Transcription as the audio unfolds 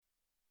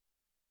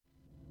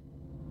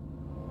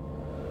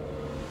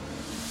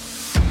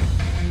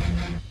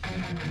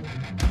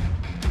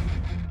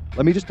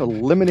Let me just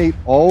eliminate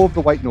all of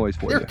the white noise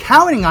for you. They're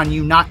counting on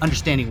you not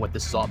understanding what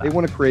this is all about. They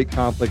want to create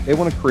conflict. They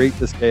want to create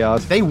this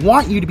chaos. They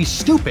want you to be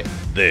stupid.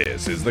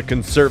 This is the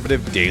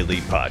Conservative Daily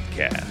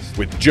Podcast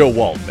with Joe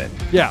Waldman.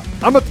 Yeah,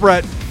 I'm a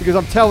threat because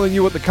I'm telling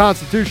you what the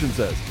Constitution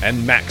says.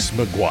 And Max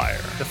McGuire.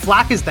 The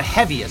flak is the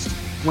heaviest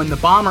when the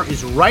bomber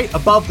is right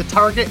above the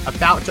target,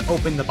 about to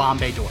open the bomb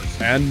bay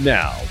doors. And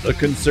now, the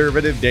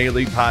Conservative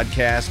Daily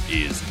Podcast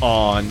is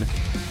on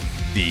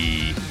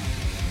the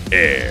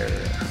air.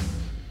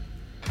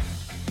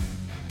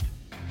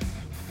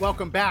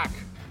 Welcome back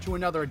to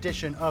another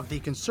edition of the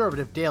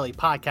Conservative Daily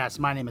Podcast.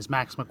 My name is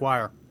Max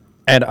McGuire.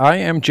 And I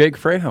am Jake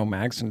Frejo,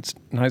 Max, and it's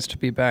nice to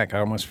be back. I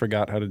almost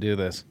forgot how to do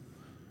this.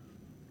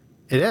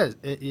 It is.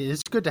 It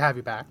is good to have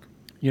you back.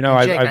 You know,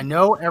 Jake, I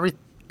know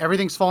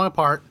everything's falling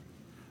apart,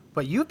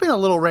 but you've been a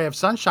little ray of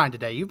sunshine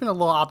today. You've been a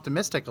little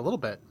optimistic, a little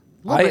bit.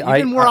 You've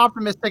been more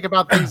optimistic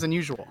about things than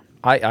usual.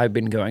 I've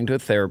been going to a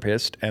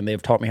therapist, and they've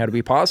taught me how to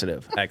be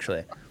positive,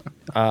 actually.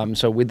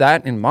 So with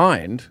that in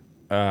mind,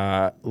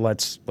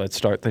 let's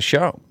start the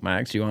show.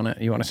 Max, you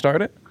wanna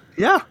start it?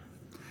 Yeah,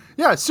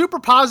 super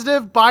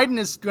positive. Biden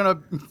is going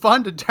to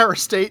fund a terror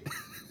state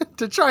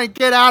to try and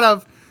get out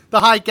of the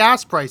high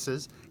gas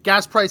prices.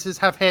 Gas prices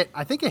have hit,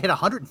 I think it hit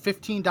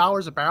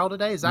 $115 a barrel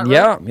today. Is that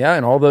right? Yeah,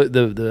 and all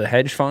the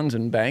hedge funds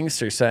and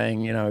banks are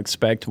saying,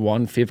 expect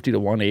 150 to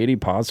 180,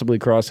 possibly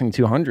crossing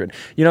 200.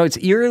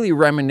 It's eerily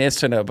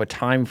reminiscent of a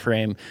time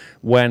frame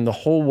when the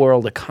whole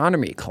world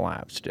economy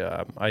collapsed.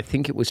 I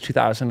think it was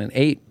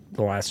 2008,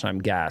 the last time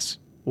gas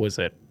was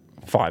at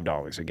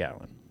 $5 a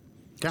gallon.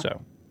 Yeah.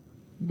 So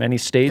many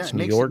states,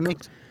 New York.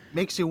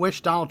 Makes you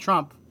wish Donald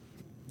Trump,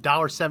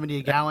 $1.70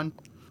 a gallon,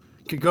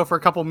 could go for a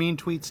couple mean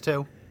tweets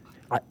too.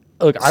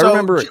 I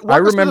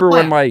remember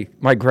when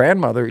my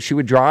grandmother, she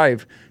would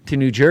drive to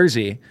New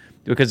Jersey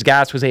because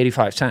gas was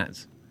 85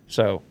 cents.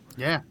 So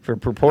yeah, for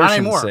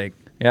proportion's sake.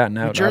 Yeah,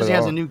 no, New Jersey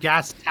has a new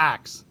gas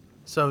tax.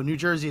 So New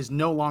Jersey is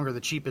no longer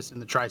the cheapest in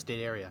the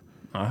tri-state area.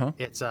 Uh-huh.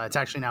 It's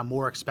actually now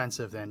more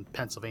expensive than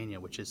Pennsylvania,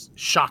 which is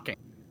shocking.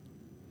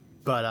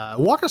 But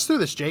walk us through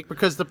this, Jake,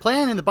 because the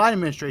plan in the Biden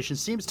administration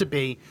seems to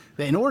be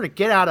that in order to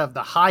get out of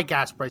the high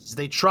gas prices,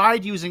 they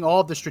tried using all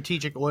of the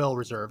strategic oil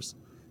reserves.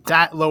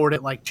 That lowered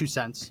it like 2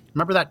 cents.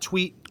 Remember that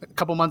tweet a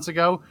couple months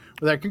ago?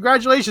 Where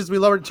congratulations, we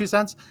lowered it 2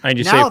 cents. And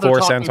you say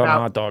 4 cents on a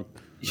hot dog.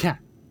 Yeah.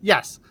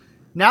 Yes.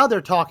 Now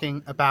they're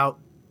talking about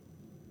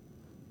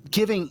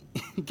giving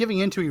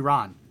into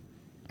Iran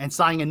and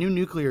signing a new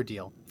nuclear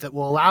deal that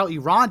will allow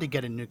Iran to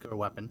get a nuclear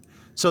weapon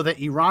so that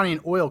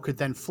Iranian oil could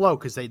then flow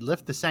because they'd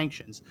lift the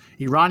sanctions.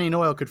 Iranian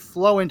oil could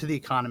flow into the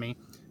economy,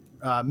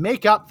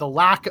 make up the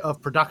lack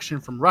of production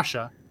from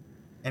Russia,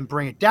 and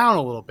bring it down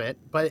a little bit,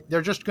 but they're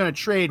just going to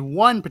trade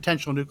one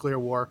potential nuclear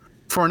war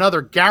for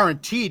another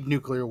guaranteed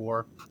nuclear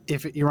war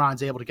if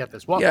Iran's able to get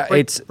this. Well, yeah,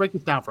 break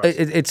this down for us.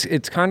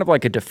 It's kind of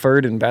like a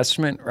deferred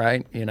investment,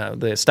 right?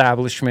 The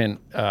establishment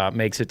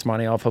makes its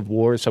money off of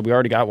wars, so we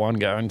already got one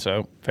going,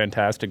 so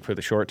fantastic for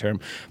the short term.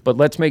 But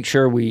let's make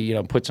sure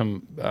we put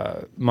some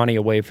money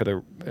away for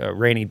the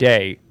rainy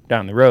day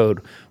down the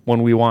road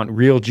when we want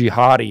real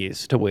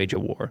jihadis to wage a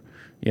war.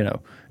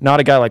 Not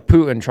a guy like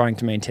Putin trying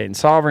to maintain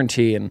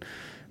sovereignty and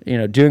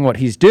doing what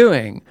he's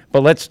doing,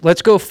 but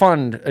let's go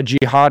fund a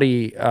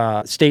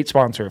jihadi state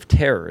sponsor of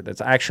terror that's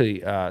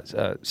actually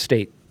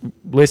state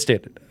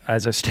listed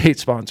as a state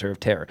sponsor of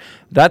terror.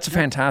 That's a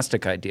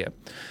fantastic idea.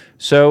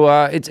 So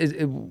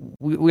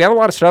we have a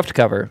lot of stuff to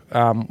cover.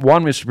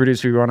 One, Mr.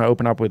 Producer, you want to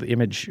open up with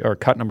image or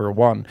cut number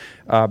 1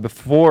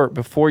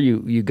 before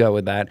you go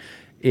with that.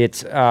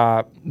 It's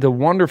the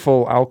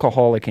wonderful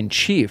alcoholic in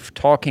chief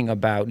talking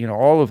about,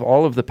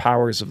 all of the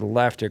powers of the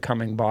left are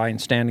coming by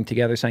and standing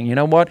together saying, you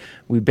know what,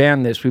 we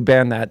ban this, we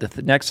ban that.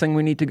 The next thing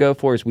we need to go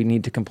for is we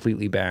need to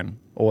completely ban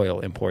oil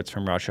imports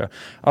from Russia,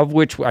 of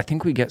which I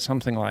think we get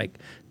something like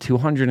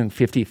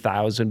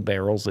 250,000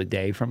 barrels a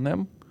day from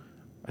them.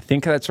 I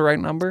think that's the right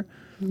number.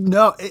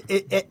 No,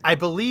 I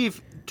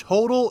believe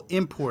total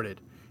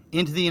imported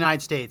into the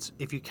United States,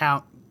 if you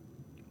count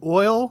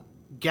oil,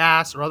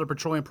 gas, or other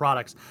petroleum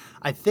products,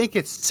 I think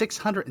it's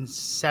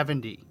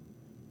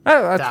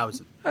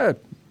 670,000.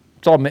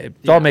 It's all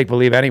make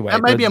believe anyway.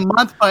 That might be a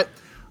month, but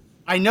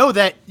I know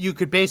that you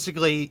could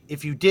basically,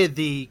 if you did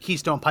the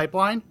Keystone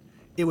Pipeline,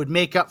 it would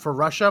make up for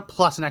Russia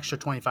plus an extra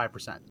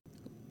 25%.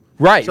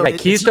 Right, so right.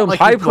 Keystone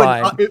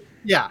Pipeline.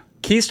 Yeah.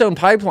 Keystone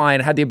Pipeline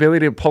had the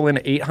ability to pull in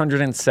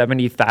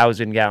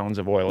 870,000 gallons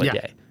of oil a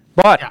day.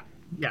 But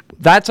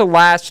that's a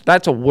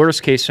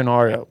worst case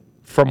scenario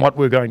from what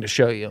we're going to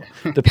show you.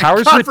 The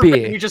powers that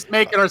be. You just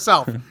make it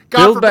ourselves.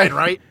 God forbid,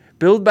 right?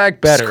 Build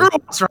back better. Screw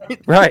us,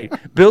 right?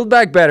 Right. Build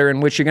back better,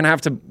 in which you're going to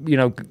have to,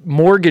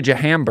 mortgage a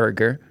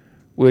hamburger,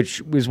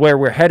 which is where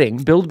we're heading.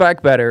 Build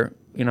back better.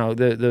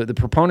 The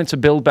proponents of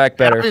Build Back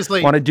Better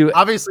want to do.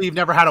 Obviously, you've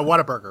never had a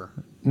Whataburger.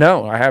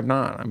 No, I have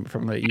not. I'm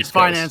from the East Coast.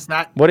 Finance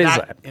that. What is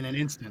that? In an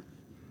instant.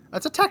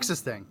 That's a Texas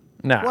thing.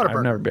 No,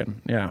 I've never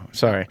been. Yeah,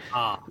 sorry.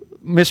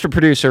 Mr.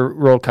 Producer,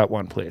 roll cut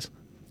 1, please.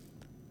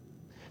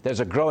 there's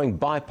a growing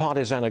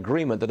bipartisan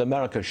agreement that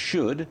America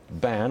should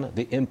ban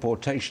the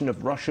importation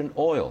of Russian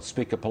oil.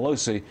 Speaker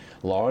Pelosi,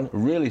 Lauren,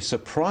 really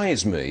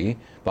surprised me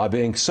by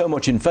being so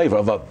much in favor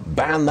of a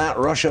ban that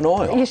Russian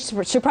oil. You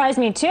surprised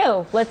me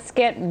too. Let's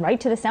get right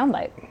to the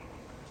soundbite.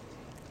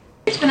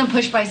 There's been a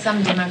push by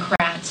some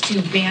Democrats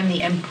to ban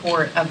the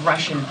import of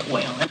Russian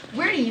oil.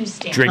 Where do you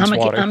stand?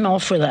 I'm all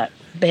for that.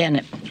 Ban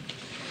it.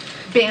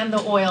 Ban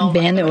the oil.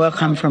 Ban the oil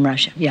come from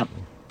Russia. Yep.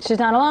 She's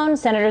not alone.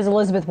 Senators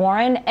Elizabeth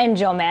Warren and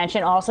Joe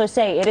Manchin also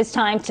say it is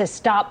time to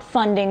stop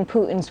funding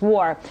Putin's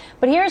war.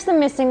 But here's the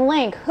missing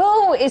link.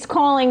 Who is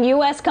calling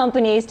U.S.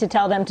 companies to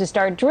tell them to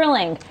start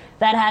drilling?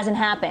 That hasn't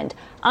happened.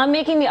 I'm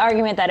making the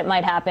argument that it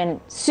might happen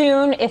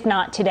soon, if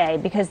not today,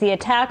 because the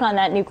attack on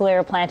that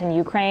nuclear plant in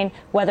Ukraine,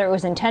 whether it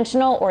was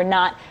intentional or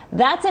not,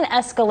 that's an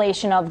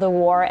escalation of the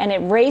war, and it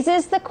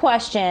raises the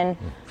question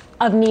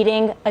of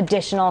needing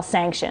additional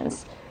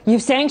sanctions.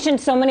 You've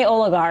sanctioned so many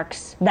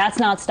oligarchs. That's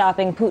not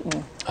stopping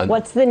Putin.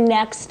 What's the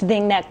next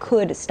thing that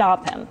could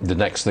stop him? The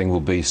next thing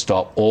will be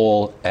stop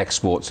all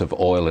exports of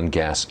oil and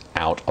gas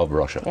out of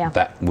Russia. Yeah.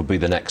 That would be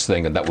the next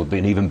thing, and that would be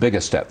an even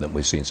bigger step than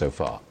we've seen so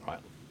far. Right.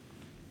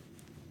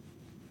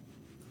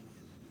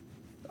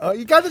 Oh,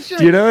 you got the shit.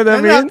 Do you know what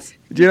that means?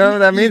 Do you know what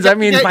that means? That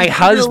means my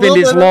husband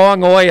is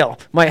long oil.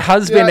 My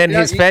husband and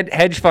his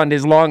hedge fund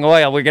is long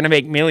oil. We're going to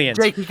make millions.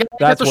 Jake, you got to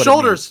get the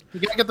shoulders. You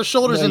got to get the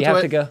shoulders into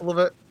it a little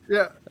bit.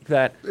 Yeah.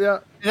 That. Yeah.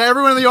 And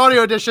everyone in the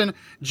audio edition,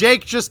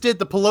 Jake just did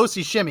the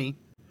Pelosi shimmy,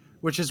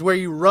 which is where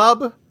you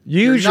rub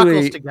your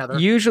knuckles together.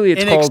 Usually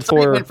it's in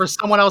called for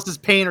someone else's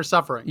pain or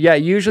suffering. Yeah,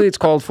 usually it's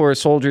called for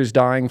soldiers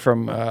dying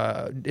from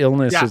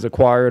illnesses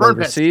acquired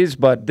overseas,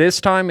 but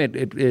this time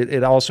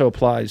it also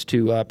applies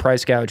to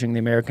price gouging the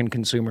American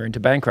consumer into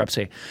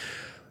bankruptcy.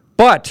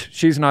 But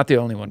she's not the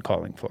only one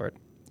calling for it.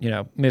 You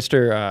know,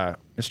 Mr.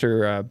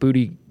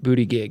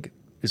 Buttigieg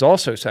is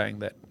also saying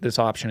that this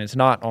option is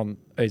not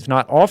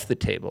off the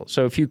table.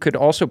 So if you could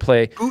also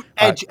play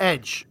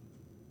edge.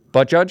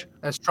 Butt judge?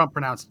 As Trump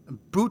pronounced.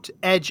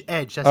 Edge.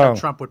 That's how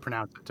Trump would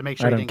pronounce it, to make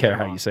sure I don't care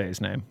how you say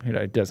his name. He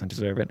doesn't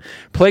deserve it.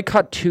 Play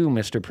cut 2,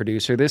 Mr.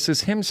 Producer. This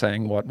is him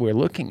saying what we're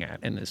looking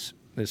at in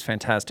this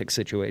fantastic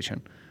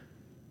situation.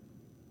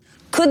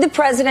 Could the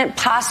president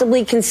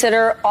possibly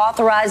consider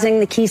authorizing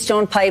the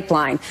Keystone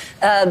Pipeline,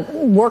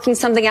 working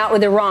something out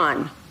with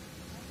Iran?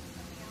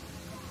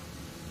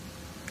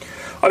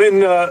 I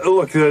mean,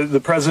 look, the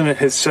president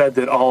has said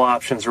that all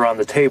options are on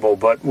the table,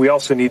 but we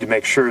also need to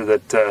make sure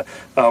that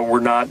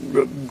we're not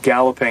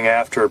galloping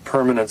after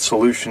permanent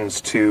solutions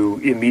to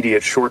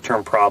immediate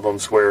short-term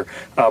problems where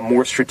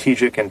more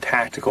strategic and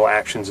tactical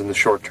actions in the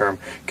short term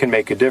can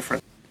make a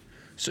difference.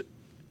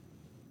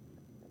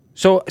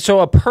 So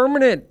a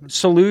permanent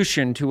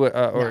solution to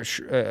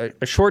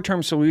a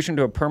short-term solution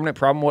to a permanent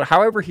problem,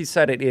 however he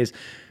said it, is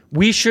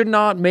we should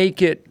not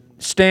make it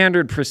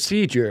standard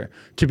procedure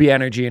to be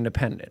energy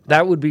independent.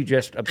 That would be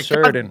just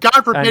absurd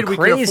God forbid and we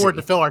crazy. can afford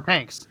to fill our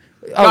tanks.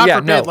 God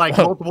forbid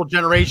multiple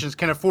generations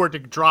can afford to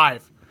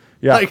drive.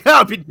 Yeah. Like, that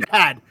would be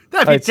bad.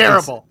 That'd be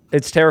terrible.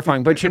 It's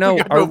terrifying. But you know,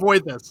 we got to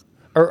avoid this.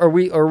 Are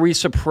we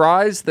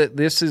surprised that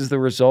this is the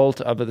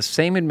result of the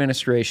same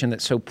administration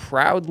that so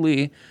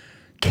proudly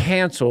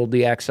canceled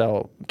the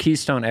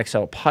Keystone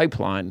XL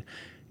pipeline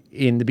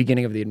in the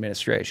beginning of the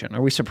administration?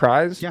 Are we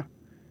surprised? Yeah.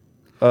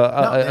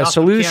 A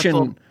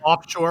solution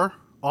offshore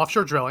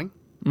drilling.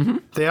 Mm-hmm.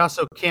 They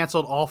also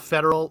canceled all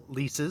federal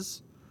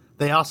leases.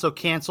 They also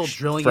canceled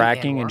drilling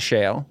fracking in and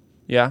shale.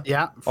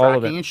 Yeah, all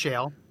of it. And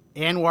shale.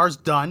 Anwar's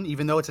done,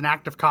 even though it's an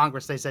act of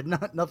Congress. They said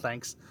no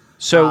thanks.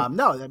 So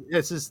no,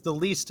 this is the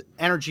least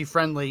energy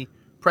friendly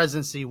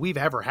presidency we've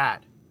ever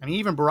had. I mean,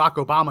 even Barack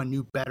Obama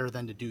knew better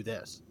than to do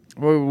this.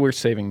 We're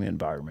saving the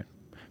environment,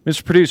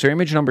 Mr. Producer.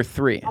 Image number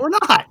 3. We're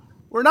not.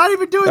 We're not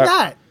even doing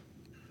that.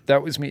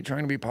 That was me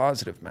trying to be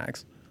positive,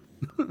 Max.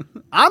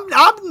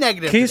 I'm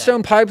negative.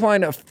 Keystone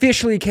Pipeline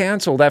officially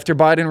canceled after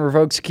Biden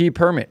revokes key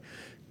permit.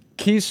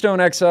 Keystone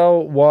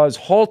XL was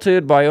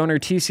halted by owner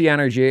TC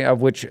Energy,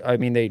 of which, I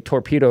mean, they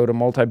torpedoed a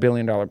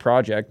multi-billion-dollar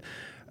project.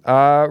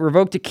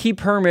 Revoked a key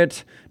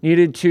permit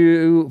needed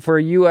for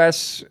a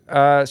U.S.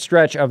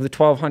 Stretch of the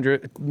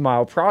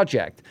 1,200-mile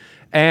project.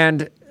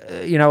 And,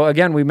 you know,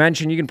 again, we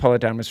mentioned, you can pull it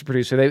down, Mr.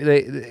 Producer,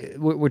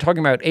 we're talking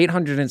about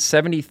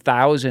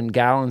 870,000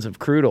 gallons of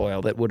crude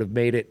oil that would have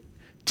made it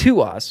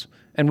to us,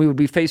 and we would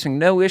be facing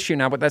no issue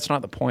now, but that's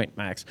not the point,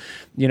 Max.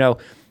 You know,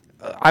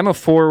 I'm a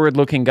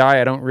forward-looking guy.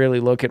 I don't really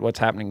look at what's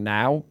happening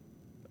now.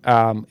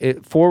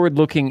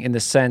 Forward-looking in the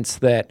sense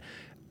that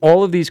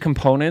all of these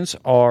components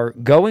are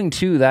going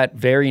to that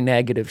very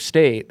negative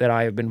state that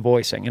I have been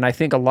voicing. And I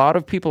think a lot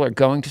of people are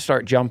going to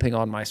start jumping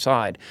on my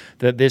side,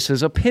 that this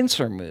is a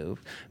pincer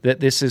move, that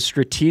this is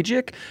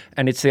strategic,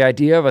 and it's the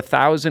idea of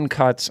 1,000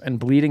 cuts and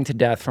bleeding to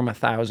death from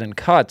 1,000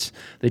 cuts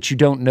that you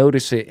don't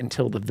notice it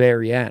until the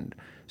very end.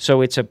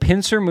 So it's a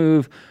pincer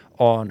move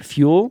on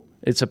fuel.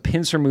 It's a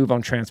pincer move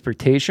on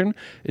transportation.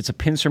 It's a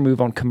pincer move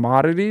on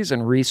commodities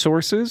and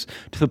resources,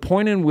 to the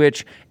point in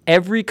which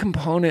every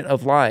component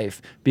of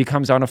life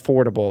becomes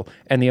unaffordable.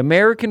 And the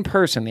American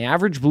person, the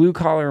average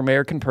blue-collar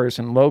American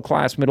person, low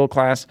class, middle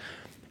class,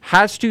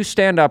 has to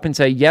stand up and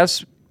say,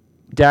 yes,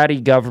 daddy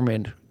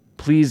government,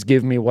 please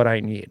give me what I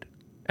need.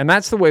 And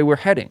that's the way we're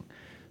heading.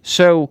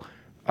 So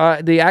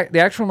the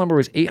actual number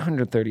was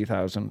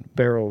 830,000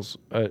 barrels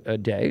a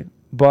day,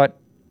 but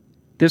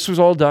this was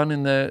all done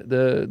in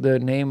the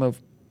name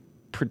of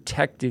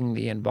protecting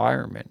the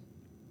environment.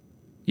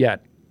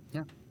 Yet,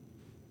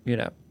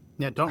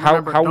 don't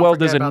how well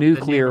does a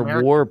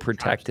nuclear war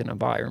protect an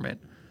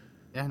environment?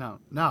 Yeah,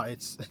 no,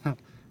 it's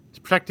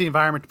to protect the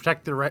environment, to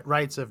protect the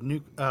rights of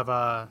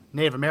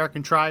Native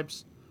American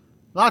tribes.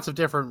 Lots of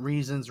different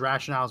reasons,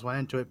 rationales went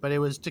into it, but it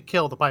was to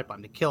kill the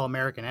pipeline, to kill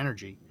American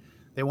energy.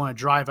 They want to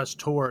drive us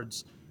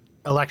towards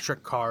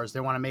electric cars.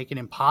 They want to make it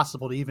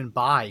impossible to even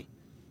buy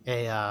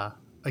a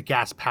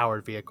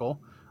gas-powered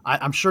vehicle.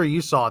 I'm sure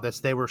you saw this.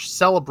 They were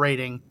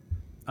celebrating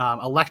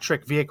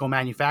electric vehicle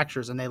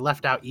manufacturers, and they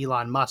left out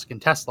Elon Musk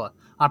and Tesla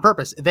on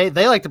purpose. They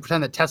like to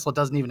pretend that Tesla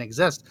doesn't even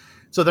exist.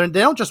 So they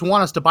don't just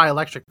want us to buy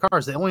electric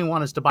cars. They only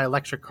want us to buy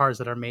electric cars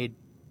that are made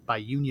by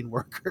union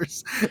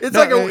workers. It's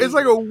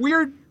like a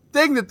weird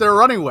thing that they're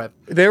running with.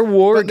 Their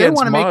war against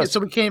Musk. They want to make it so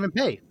we can't even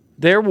pay.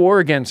 Their war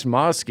against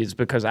Musk is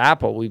because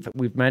Apple,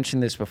 we've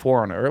mentioned this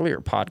before on earlier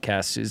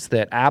podcasts, is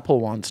that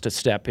Apple wants to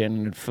step in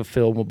and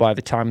fulfill, by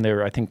the time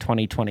they're, I think,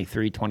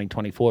 2023,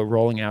 2024,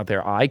 rolling out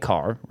their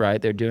iCar,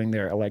 right? They're doing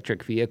their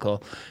electric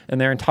vehicle,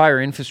 and their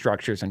entire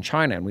infrastructure is in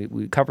China. And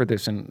we covered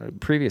this in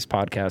previous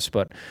podcasts,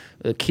 but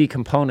a key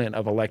component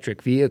of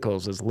electric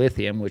vehicles is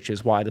lithium, which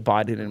is why the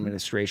Biden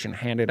administration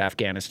handed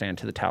Afghanistan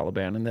to the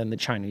Taliban, and then the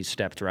Chinese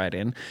stepped right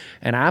in.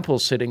 And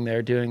Apple's sitting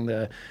there doing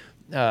the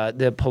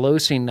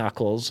Pelosi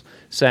knuckles,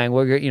 saying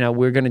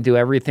we're going to do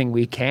everything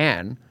we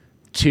can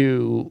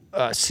to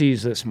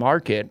seize this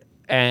market,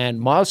 and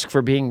Musk,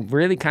 for being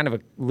really kind of a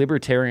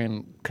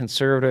libertarian,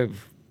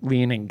 conservative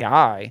leaning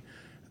guy,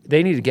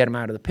 they need to get him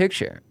out of the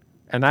picture,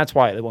 and that's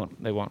why they won't.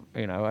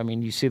 I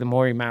mean, you see, the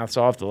more he mouths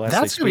off, the less.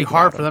 That's going to be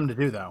hard for them to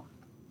do, though.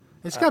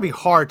 It's going to be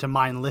hard to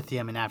mine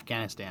lithium in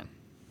Afghanistan.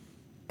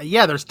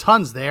 Yeah, there's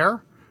tons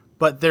there,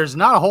 but there's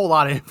not a whole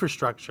lot of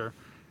infrastructure.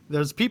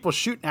 There's people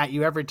shooting at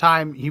you every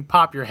time you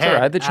pop your head.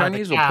 Right. The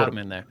Chinese will put them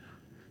in there.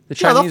 The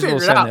Chinese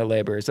will send their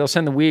laborers. They'll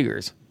send the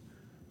Uyghurs.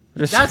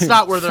 That's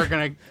not where they're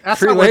going to.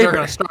 That's not where they're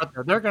going to start.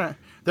 They're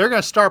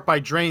going to start by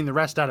draining the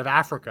rest out of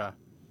Africa,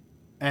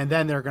 and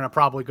then they're going to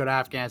probably go to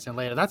Afghanistan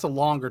later. That's a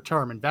longer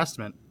term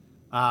investment.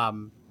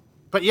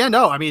 But yeah,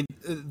 no, I mean,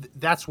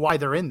 that's why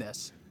they're in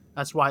this.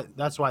 That's why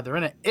they're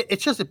in it.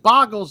 It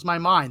boggles my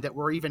mind that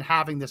we're even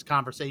having this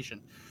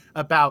conversation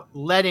about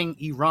letting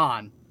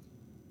Iran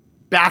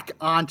back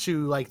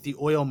onto like the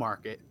oil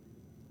market.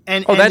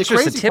 And that's the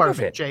just the tip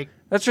of it, Jake.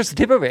 That's just the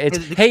tip of it.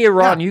 It's, hey,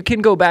 Iran, you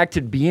can go back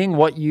to being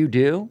what you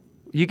do.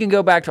 You can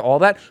go back to all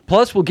that.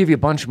 Plus, we'll give you a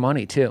bunch of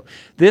money, too.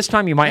 This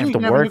time, you might have to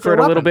work for it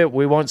a little bit.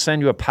 We won't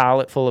send you a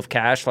pallet full of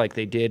cash like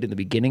they did in the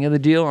beginning of the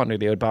deal under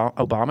the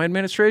Obama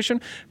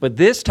administration. But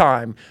this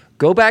time,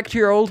 go back to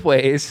your old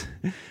ways,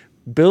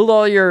 build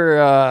all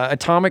your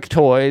atomic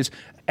toys,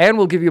 and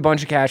we'll give you a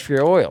bunch of cash for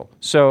your oil.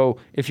 So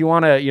if you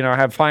want to,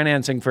 have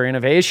financing for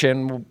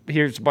innovation, well,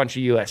 here's a bunch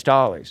of U.S.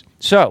 dollars.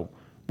 So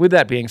with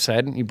that being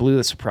said, you blew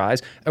the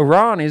surprise,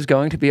 Iran is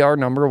going to be our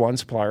number one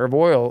supplier of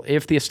oil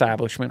if the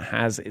establishment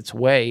has its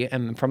way.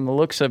 And from the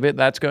looks of it,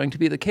 that's going to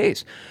be the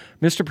case.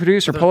 Mr.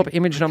 Producer, pull up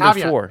image number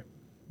 4.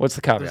 What's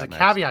the caveat? There's a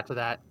caveat to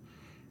that.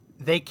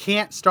 They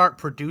can't start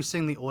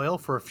producing the oil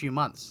for a few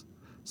months.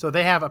 So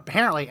they have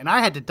apparently, and I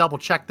had to double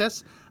check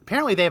this,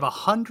 apparently they have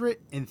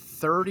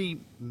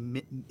 130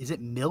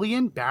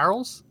 million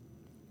barrels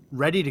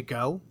ready to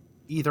go,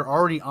 either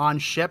already on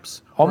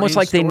ships. Almost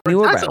like they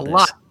knew about this. That's a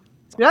lot.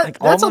 Yeah,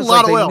 that's a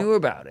lot of oil. They knew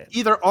about it.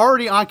 Either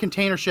already on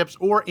container ships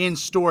or in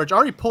storage,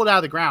 already pulled out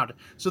of the ground.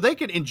 So they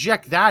could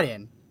inject that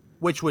in,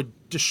 which would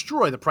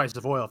destroy the price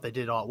of oil if they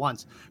did it all at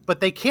once. But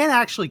they can't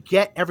actually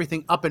get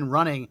everything up and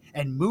running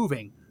and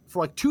moving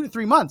for like 2 to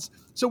 3 months.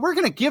 So we're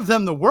going to give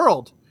them the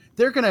world.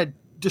 They're going to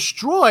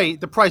destroy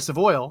the price of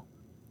oil,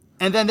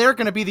 and then they're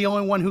going to be the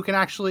only one who can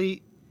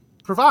actually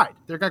provide.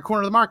 They're going to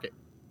corner the market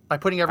by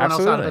putting everyone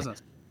else out of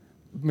business.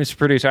 Mr.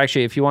 Producer,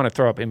 actually, if you want to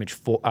throw up image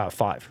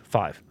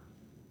 5.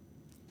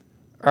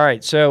 All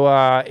right, so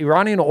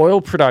Iranian oil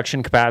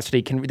production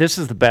capacity this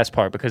is the best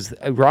part, because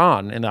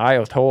Iran and the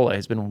Ayatollah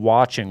has been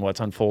watching what's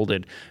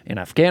unfolded in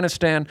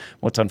Afghanistan,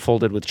 what's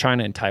unfolded with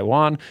China and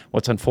Taiwan,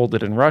 what's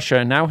unfolded in Russia,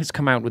 and now has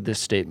come out with this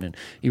statement.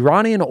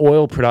 Iranian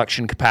oil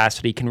production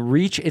capacity can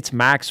reach its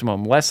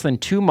maximum less than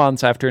 2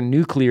 months after a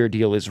nuclear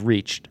deal is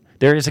reached.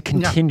 There is a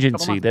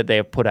contingency that they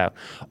have put out.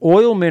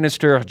 Oil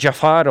Minister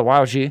Jafar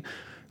Awaji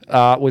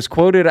was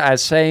quoted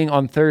as saying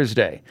on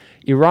Thursday,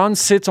 Iran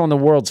sits on the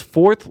world's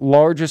 4th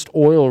largest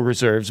oil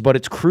reserves, but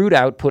its crude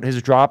output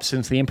has dropped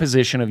since the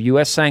imposition of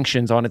U.S.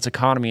 sanctions on its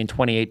economy in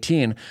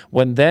 2018,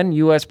 when then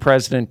U.S.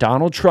 President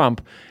Donald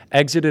Trump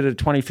exited a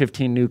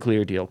 2015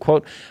 nuclear deal.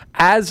 Quote,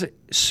 as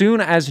soon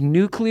as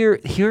nuclear,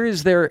 here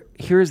is their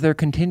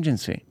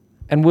contingency.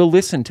 And we'll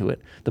listen to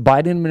it. The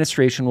Biden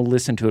administration will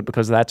listen to it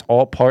because that's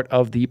all part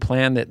of the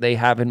plan that they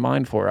have in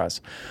mind for us.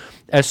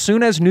 As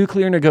soon as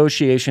nuclear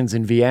negotiations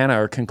in Vienna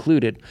are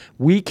concluded,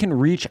 we can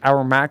reach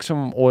our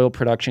maximum oil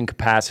production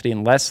capacity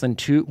in less than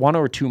 1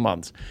 or 2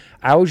 months.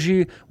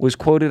 Augie was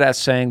quoted as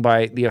saying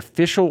by the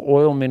official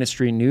oil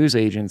ministry news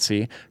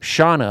agency,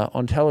 Shana,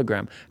 on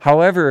Telegram.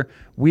 However,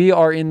 we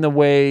are in no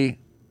way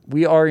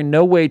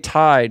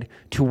tied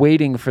to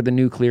waiting for the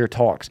nuclear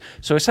talks.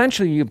 So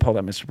essentially, you can pull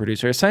that, Mr.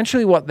 Producer.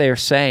 Essentially, what they're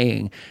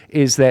saying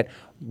is that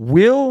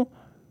we'll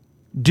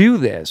do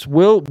this.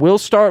 We'll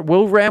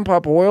ramp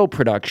up oil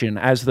production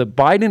as the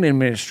Biden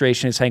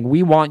administration is saying,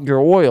 we want your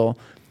oil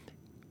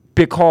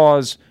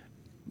because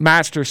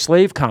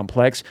master-slave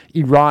complex,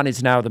 Iran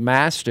is now the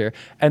master,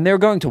 and they're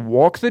going to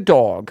walk the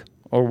dog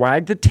or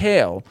wag the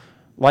tail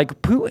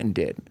like Putin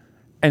did.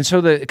 And so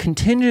the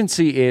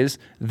contingency is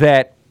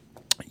that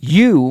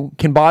you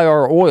can buy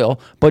our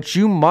oil, but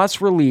you must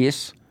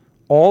release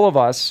all of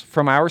us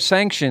from our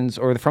sanctions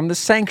or from the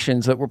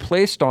sanctions that were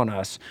placed on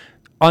us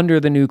under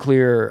the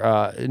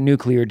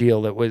nuclear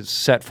deal that was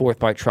set forth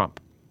by Trump.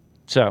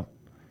 So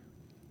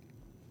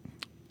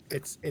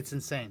it's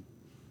insane.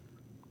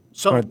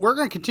 So we're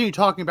going to continue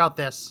talking about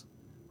this.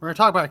 We're going to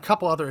talk about a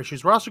couple other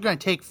issues. We're also going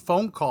to take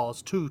phone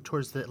calls too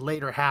towards the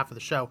later half of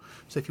the show.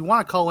 So if you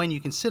want to call in,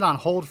 you can sit on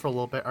hold for a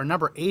little bit. Our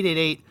number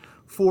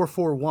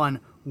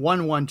 888-441-1121,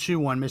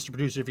 Mr.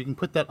 Producer, if you can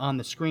put that on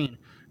the screen.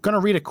 Going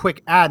to read a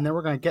quick ad, and then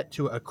we're going to get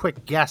to a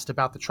quick guest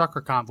about the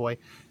trucker convoy.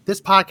 This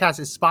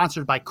podcast is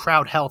sponsored by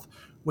Crowd Health,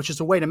 which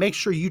is a way to make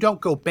sure you don't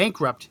go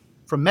bankrupt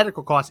from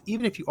medical costs,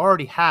 even if you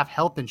already have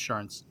health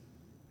insurance.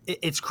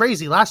 It's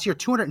crazy. Last year,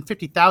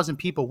 250,000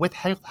 people with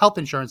health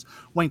insurance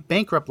went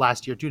bankrupt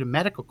last year due to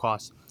medical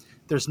costs.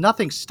 There's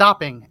nothing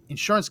stopping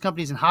insurance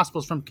companies and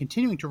hospitals from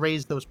continuing to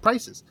raise those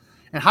prices.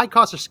 And high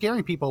costs are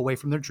scaring people away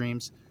from their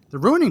dreams. They're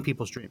ruining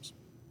people's dreams.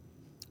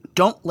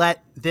 Don't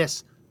let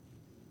this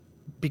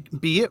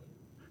be it.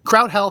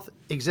 Crowd Health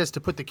exists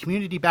to put the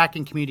community back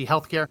in community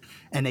healthcare,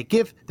 and they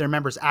give their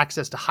members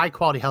access to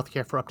high-quality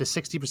healthcare for up to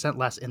 60%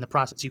 less in the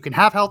process. You can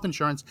have health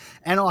insurance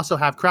and also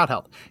have Crowd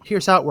Health.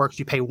 Here's how it works.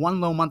 You pay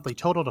one low monthly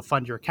total to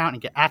fund your account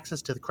and get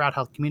access to the Crowd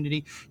Health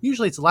community.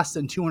 Usually it's less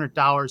than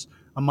 $200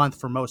 a month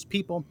for most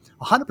people.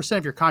 100%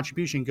 of your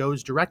contribution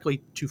goes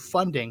directly to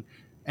funding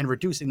and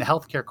reducing the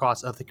healthcare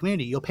costs of the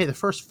community. You'll pay the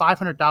first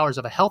 $500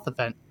 of a health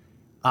event.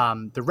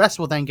 The rest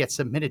will then get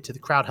submitted to the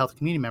Crowd Health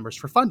community members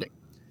for funding.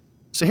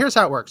 So here's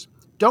how it works.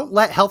 Don't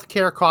let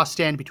healthcare costs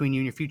stand between you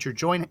and your future.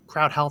 Join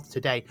Crowd Health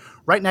today.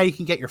 Right now, you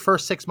can get your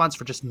first 6 months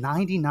for just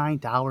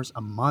 $99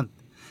 a month.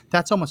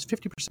 That's almost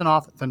 50%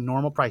 off the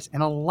normal price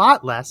and a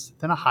lot less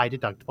than a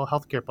high-deductible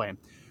healthcare plan.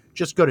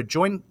 Just go to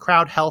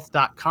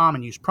joincrowdhealth.com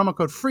and use promo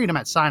code FREEDOM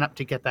at sign up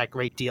to get that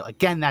great deal.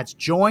 Again, that's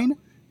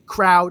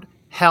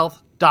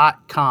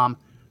joincrowdhealth.com,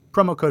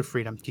 promo code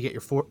FREEDOM to get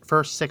your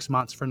first 6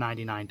 months for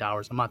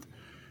 $99 a month.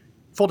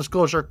 Full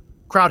disclosure,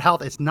 Crowd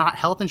Health is not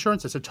health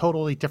insurance. It's a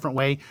totally different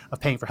way of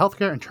paying for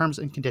healthcare, and terms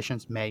and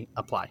conditions may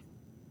apply.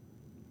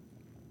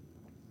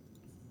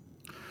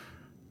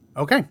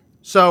 Okay,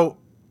 so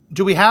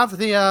do we have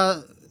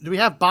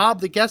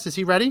Bob, the guest? Is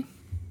he ready?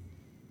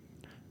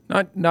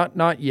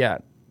 Not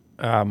yet.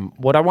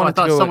 What I wanted I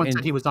thought to go someone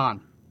said he was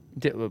on.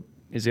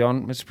 Is he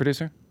on, Mr.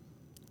 Producer?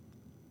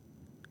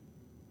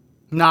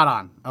 Not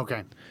on.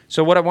 Okay.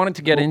 So what I wanted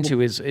to get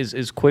into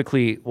is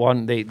quickly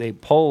one. They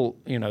pull.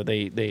 You have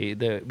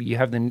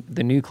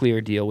the nuclear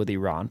deal with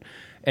Iran,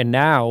 and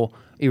now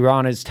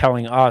Iran is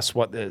telling us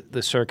what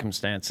the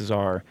circumstances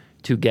are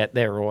to get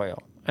their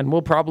oil, and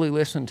we'll probably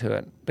listen to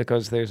it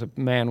because there's a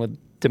man with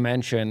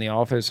dementia in the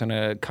office and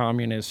a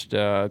communist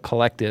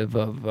collective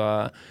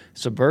of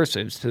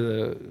subversives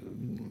to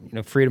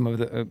the freedom of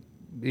the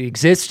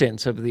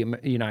existence of the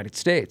United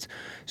States.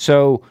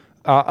 So.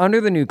 Under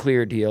the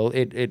nuclear deal,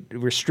 it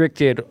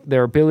restricted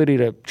their ability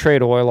to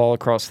trade oil all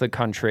across the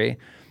country.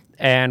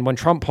 And when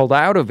Trump pulled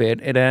out of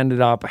it, it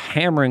ended up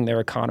hammering their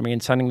economy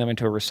and sending them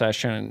into a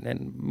recession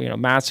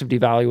and massive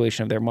devaluation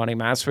of their money,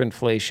 massive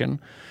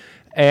inflation.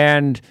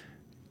 And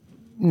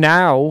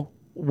now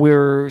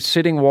we're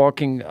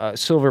walking a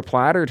silver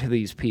platter to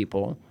these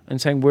people and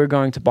saying we're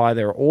going to buy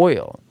their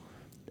oil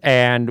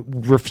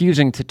and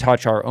refusing to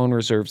touch our own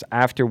reserves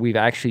after we've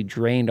actually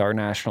drained our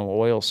national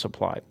oil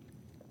supply.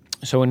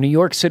 So in New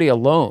York City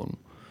alone,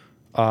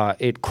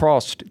 it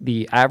crossed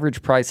the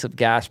average price of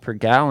gas per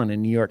gallon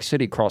in New York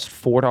City crossed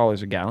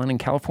 $4 a gallon, and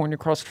California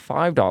crossed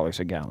 $5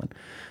 a gallon.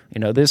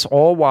 This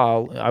all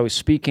while I was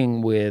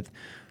speaking with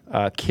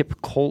Kip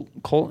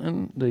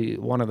Colton,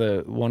 one of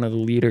the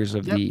leaders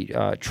of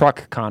the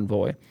truck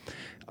convoy.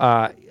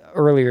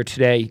 Earlier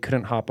today, he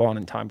couldn't hop on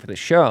in time for the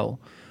show,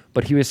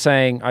 but he was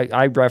saying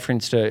I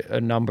referenced a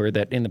number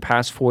that in the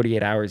past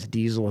 48 hours,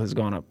 diesel has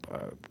gone up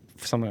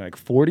something like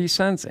 40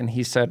 cents, and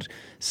he said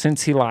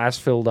since he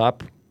last filled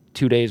up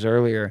 2 days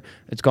earlier,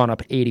 it's gone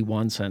up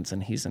 81 cents,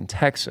 and he's in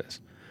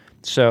Texas.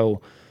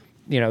 So,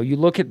 you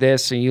look at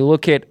this, and you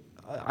look at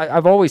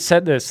I've always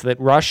said this, that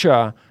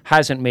Russia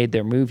hasn't made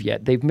their move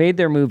yet. They've made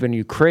their move in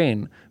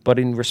Ukraine, but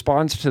in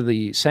response to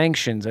the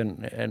sanctions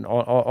and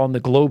on the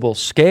global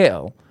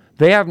scale,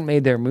 they haven't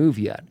made their move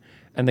yet.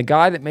 And the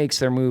guy that makes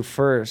their move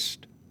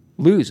first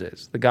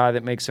loses. The guy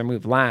that makes their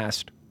move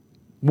last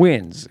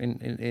wins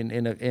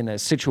in a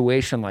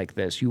situation like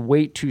this. You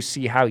wait to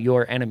see how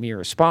your enemy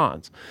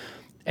responds.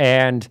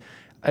 And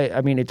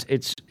I mean,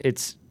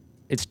 it's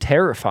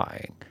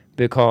terrifying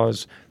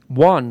because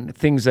one,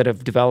 things that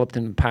have developed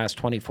in the past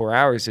 24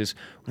 hours is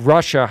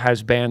Russia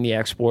has banned the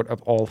export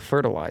of all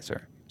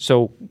fertilizer.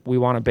 So we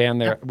want to ban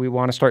their. We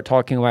want to start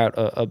talking about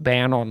a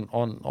ban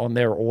on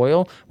their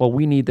oil. Well,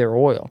 we need their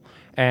oil.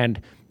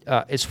 And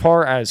as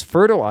far as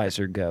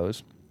fertilizer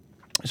goes,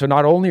 so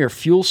not only are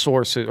fuel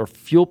sources or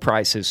fuel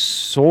prices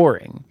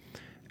soaring,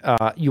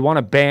 you want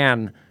to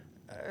ban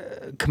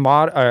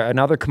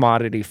another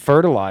commodity,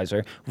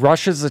 fertilizer.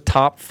 Russia's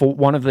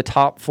one of the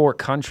top 4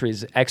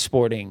 countries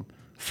exporting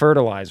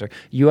fertilizer.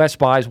 U.S.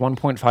 buys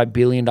 $1.5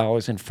 billion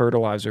in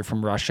fertilizer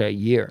from Russia a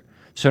year.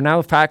 So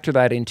now factor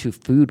that into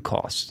food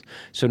costs.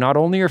 So not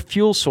only are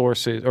fuel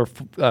sources or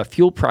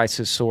fuel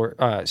prices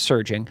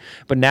surging,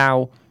 but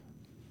now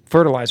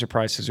fertilizer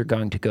prices are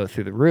going to go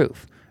through the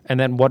roof. And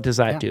then what does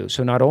that do?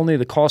 So not only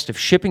the cost of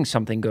shipping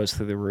something goes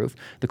through the roof,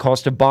 the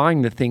cost of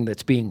buying the thing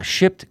that's being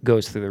shipped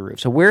goes through the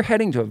roof. So we're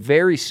heading to a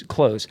very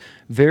close,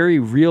 very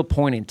real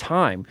point in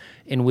time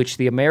in which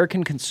the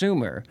American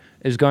consumer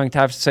is going to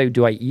have to say,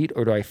 do I eat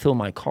or do I fill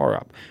my car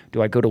up?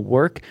 Do I go to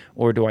work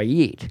or do I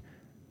eat?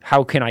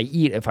 How can I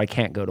eat if I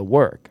can't go to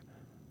work?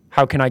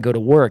 How can I go to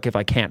work if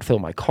I can't fill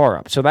my car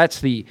up? So that's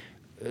the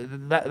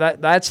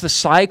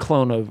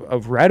cyclone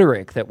of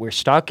rhetoric that we're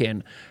stuck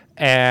in,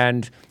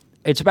 and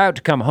it's about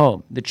to come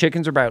home. The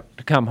chickens are about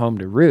to come home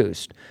to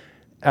roost.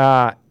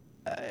 And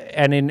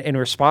in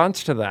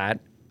response to that,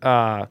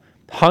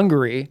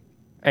 Hungary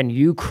and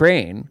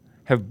Ukraine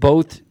have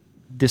both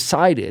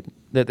decided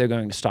that they're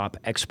going to stop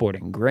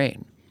exporting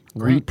grain.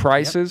 Wheat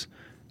prices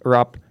are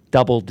up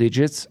double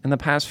digits in the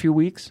past few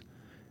weeks.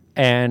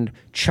 And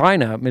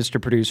China,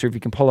 Mr. Producer, if you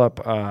can pull up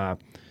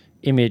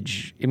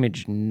image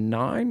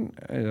 9,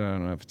 I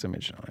don't know if it's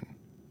image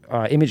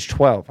 9. Image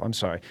 12, I'm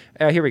sorry.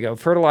 Here we go.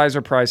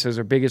 Fertilizer prices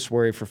are biggest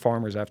worry for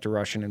farmers after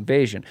Russian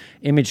invasion.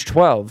 Image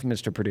 12,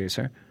 Mr.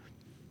 Producer.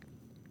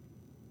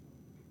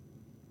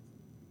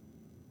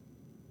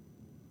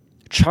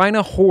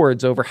 China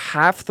hoards over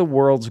half the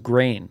world's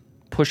grain,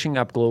 pushing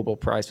up global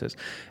prices.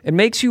 It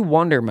makes you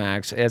wonder,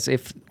 Max, as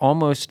if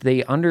almost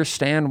they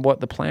understand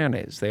what the plan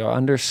is. They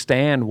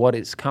understand what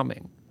is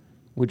coming.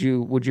 Would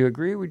you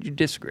agree or would you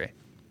disagree?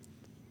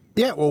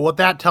 Yeah, well, what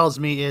that tells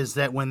me is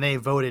that when they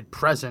voted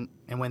present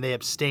and when they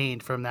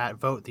abstained from that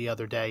vote the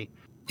other day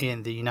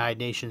in the United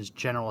Nations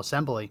General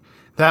Assembly,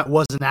 that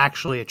wasn't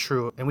actually a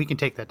true, and we can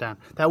take that down,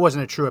 that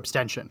wasn't a true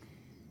abstention,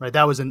 right?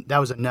 That was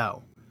a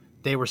no.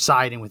 They were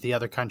siding with the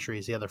other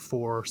countries, the other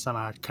 4 some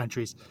odd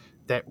countries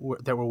that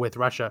were with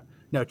Russia.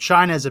 No,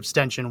 China's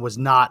abstention was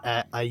not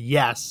a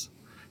yes.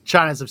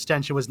 China's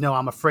abstention was no,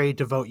 I'm afraid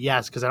to vote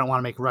yes because I don't want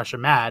to make Russia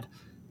mad.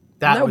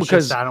 That was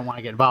just I don't want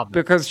to get involved.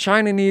 Because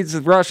China needs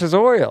Russia's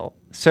oil.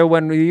 So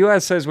when the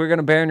U.S. says we're going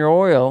to ban your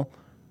oil,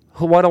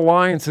 what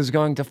alliance is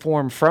going to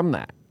form from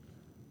that?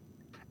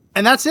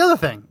 And that's the other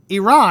thing.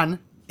 Iran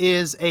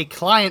is a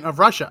client of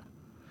Russia.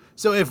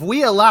 So if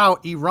we allow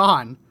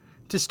Iran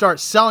to start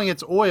selling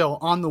its oil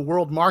on the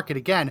world market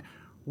again,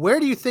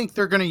 where do you think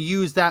they're going to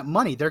use that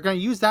money? They're going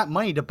to use that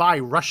money to buy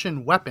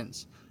Russian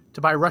weapons,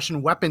 to buy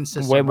Russian weapon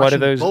systems, what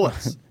Russian are those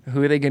bullets.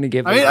 Who are they going to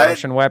give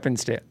Russian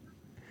weapons to?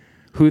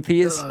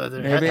 Houthis?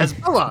 Maybe?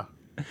 Hezbollah.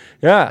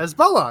 Yeah.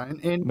 Hezbollah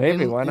in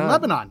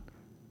Lebanon.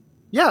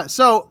 Yeah.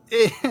 So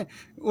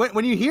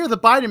when you hear the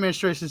Biden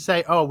administration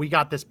say, "Oh, we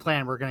got this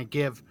plan. We're going to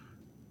give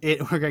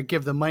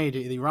the money to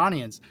the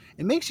Iranians,"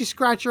 it makes you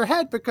scratch your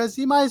head because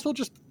you might as well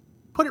just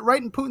put it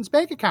right in Putin's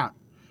bank account.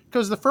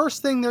 Because the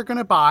first thing they're going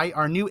to buy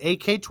are new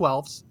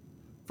AK-12s.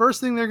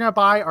 First thing they're going to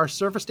buy are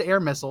surface-to-air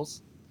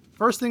missiles.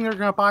 First thing they're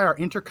going to buy are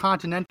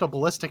intercontinental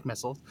ballistic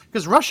missiles.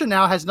 Because Russia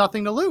now has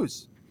nothing to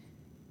lose.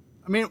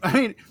 I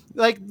mean,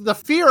 like the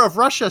fear of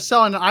Russia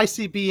selling an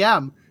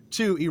ICBM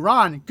to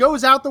Iran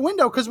goes out the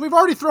window because we've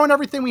already thrown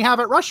everything we have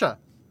at Russia.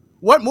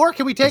 What more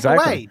can we take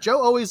away?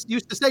 Joe always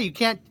used to say, "You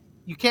can't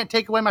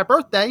take away my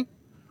birthday."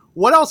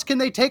 What else can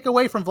they take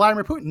away from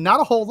Vladimir Putin? Not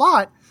a whole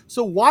lot.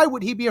 So why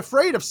would he be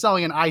afraid of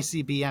selling an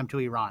ICBM to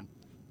Iran?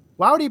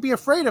 Why would he be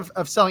afraid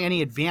of selling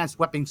any advanced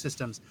weapon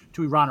systems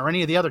to Iran or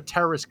any of the other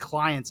terrorist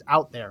clients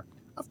out there?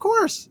 Of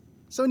course.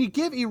 So when you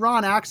give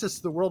Iran access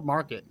to the world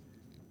market,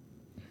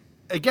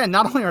 again,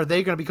 not only are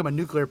they going to become a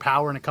nuclear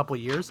power in a couple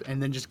of years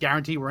and then just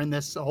guarantee we're in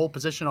this whole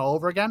position all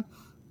over again,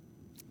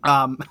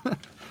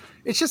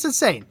 it's just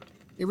insane.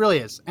 It really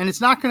is. And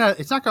it's not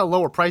gonna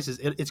lower prices.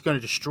 It's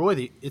going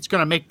to it's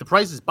going to make the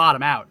prices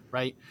bottom out,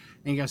 right?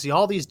 And you're going to see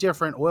all these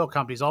different oil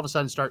companies all of a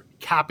sudden start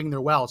capping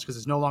their wells because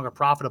it's no longer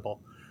profitable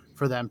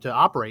for them to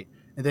operate.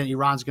 And then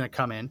Iran's going to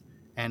come in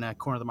and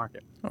corner the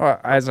market. Well,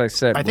 as I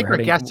said, I think our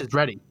guest is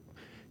ready.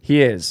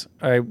 He is.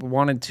 I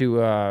wanted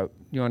to.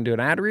 You want to do an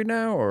ad read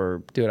now,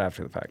 or do it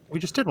after the fact? We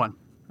just did one.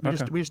 We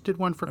just did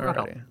one for God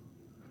help.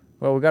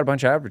 Well, we got a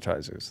bunch of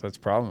advertisers. That's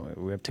the problem.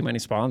 We have too many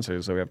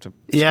sponsors, so we have to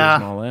squeeze Yeah.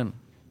 them all in.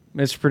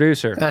 Mr.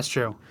 Producer. That's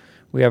true.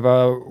 We have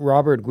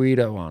Robert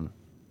Guido on.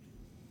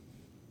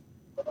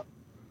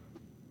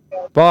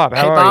 Bob,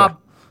 how Hey, are Bob.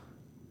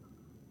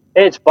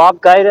 Hey, it's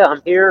Bob Guida.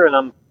 I'm here, and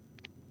I'm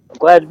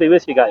glad to be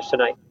with you guys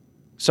tonight.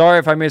 you? Sorry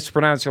if I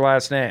mispronounced your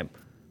last name.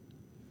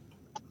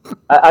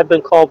 I've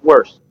been called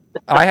worse.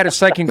 I had a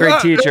second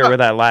grade teacher with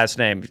that last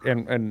name,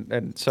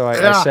 and so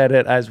I said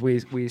it as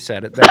we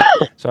said it there.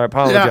 So I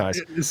apologize.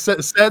 Yeah,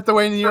 say it the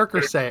way New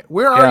Yorkers say it.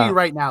 Where are you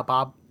right now,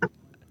 Bob?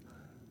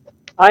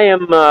 I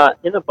am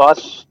in a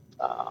bus,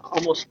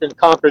 almost in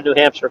Concord, New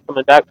Hampshire,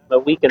 coming back from a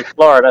week in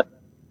Florida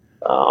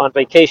on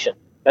vacation.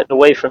 Gotten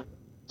away from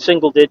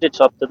single digits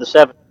up to the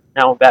 7.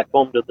 Now I'm back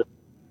home to the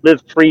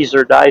live, freeze,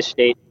 or die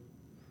state.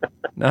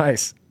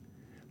 Nice.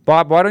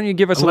 Bob, why don't you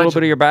give us a little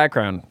bit of your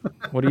background?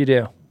 What do you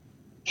do?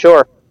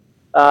 Sure.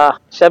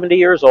 70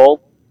 years old,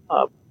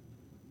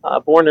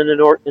 born in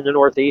the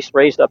Northeast,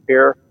 raised up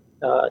here,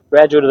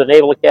 graduate of the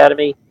Naval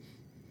Academy,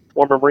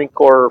 former Marine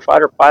Corps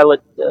fighter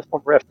pilot,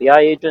 former FBI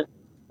agent,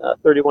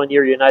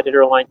 31-year United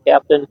Airlines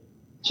captain,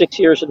 6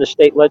 years in the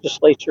state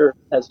legislature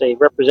as a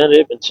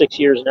representative, and 6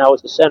 years now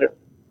as a senator,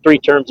 3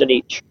 terms in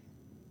each.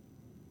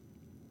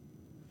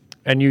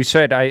 And you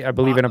said, I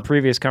believe in a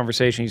previous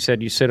conversation, you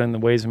said you sit on the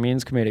Ways and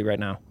Means Committee right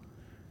now.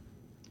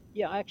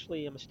 Yeah,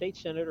 actually, I'm a state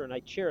senator, and I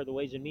chair the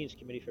Ways and Means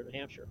Committee for New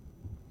Hampshire.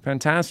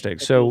 Fantastic.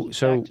 That So, deals with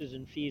so, taxes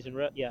and fees and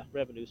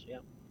revenues. Yeah.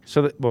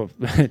 so that, well,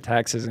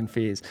 taxes and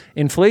fees.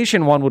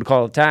 Inflation, one would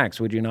call it tax,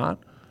 would you not?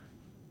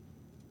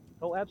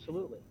 Oh,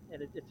 absolutely,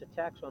 and it's a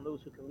tax on those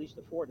who can least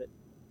afford it.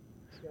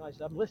 You know,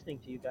 I'm listening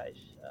to you guys.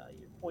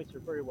 Your points are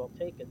very well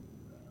taken.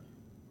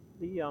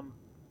 The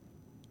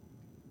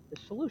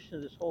solution to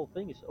this whole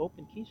thing is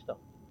open Keystone.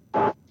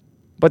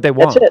 But they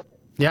won't. That's it.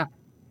 Yeah.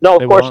 No,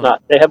 They of course won't.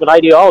 not. They have an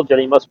ideology that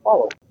he must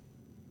follow.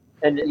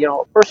 And, you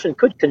know, a person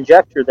could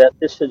conjecture that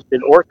this has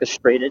been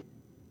orchestrated.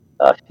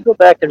 If you go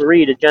back and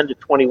read Agenda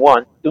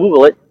 21,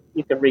 Google it,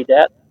 you can read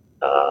that.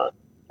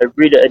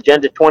 Read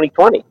Agenda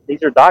 2020.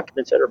 These are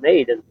documents that are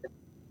made. And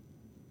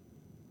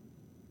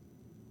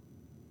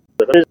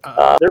there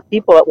are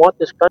people that want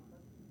this country.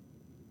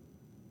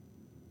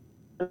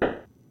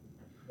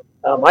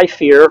 My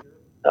fear,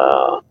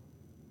 well,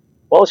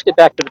 let's get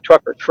back to the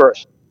truckers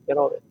first. You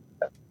know,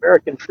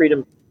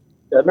 the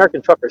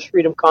American Truckers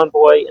Freedom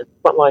Convoy and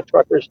Frontline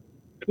Truckers,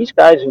 these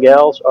guys and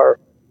gals are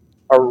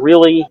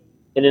really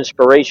an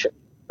inspiration.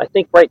 I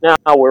think right now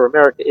where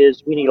America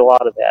is, we need a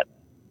lot of that.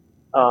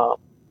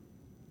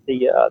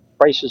 The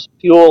prices of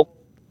fuel,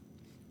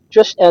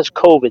 just as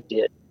COVID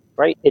did,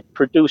 right? It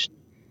produced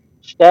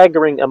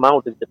staggering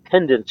amount of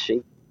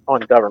dependency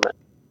on government.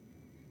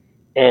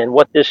 And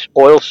what this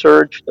oil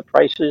surge, the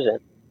prices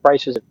of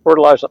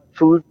fertilizer,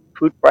 food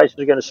prices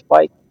are going to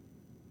spike.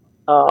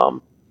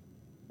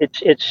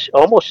 It's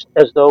almost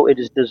as though it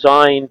is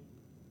designed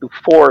to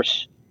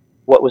force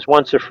what was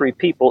once a free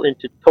people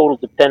into total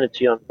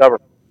dependency on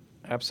government.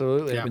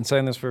 Absolutely. Yeah. I've been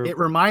saying this for It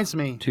reminds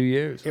me, 2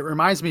 years. It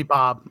reminds me,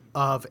 Bob,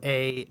 of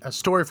a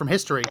story from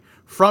history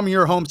from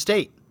your home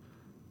state,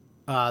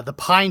 the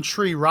Pine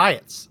Tree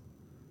Riots,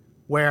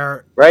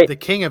 where the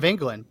King of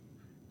England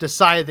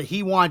decided that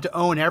he wanted to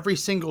own every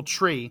single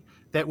tree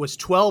that was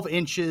 12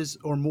 inches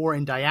or more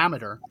in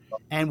diameter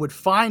and would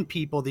fine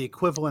people the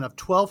equivalent of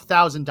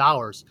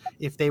 $12,000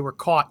 if they were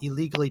caught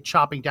illegally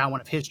chopping down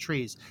one of his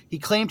trees. He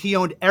claimed he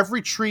owned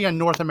every tree in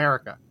North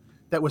America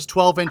that was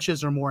 12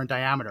 inches or more in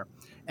diameter.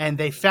 And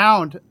they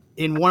found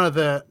in one of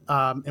the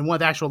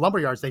actual lumber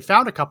yards, they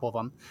found a couple of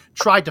them,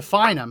 tried to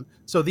fine him.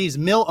 So these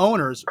mill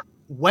owners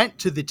went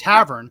to the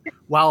tavern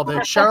while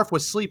the sheriff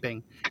was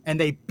sleeping, and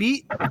they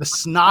beat the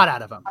snot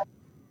out of him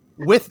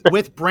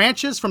with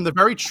branches from the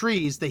very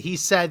trees that he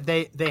said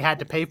they had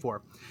to pay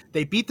for.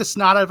 They beat the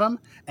snot out of him,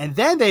 and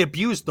then they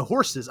abused the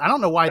horses. I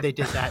don't know why they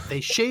did that. They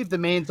shaved the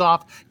manes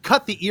off,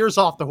 cut the ears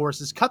off the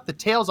horses, cut the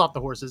tails off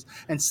the horses,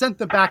 and sent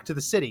them back to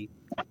the city.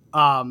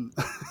 Wow.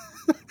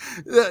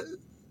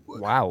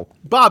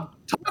 Bob,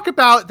 talk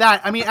about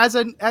that. I mean, as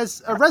a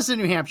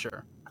resident of New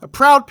Hampshire, a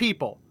proud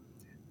people,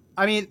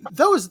 I mean,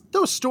 those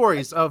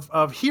stories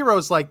of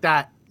heroes like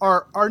that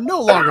are no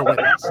longer with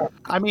us.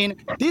 I mean,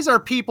 these are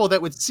people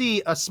that would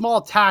see a small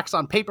tax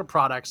on paper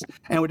products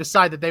and would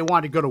decide that they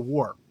want to go to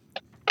war.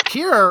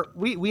 Here,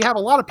 we have a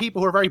lot of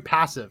people who are very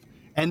passive,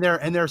 and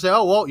they're saying,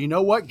 oh, well, you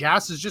know what?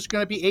 Gas is just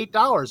going to be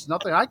 $8.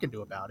 Nothing I can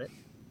do about it.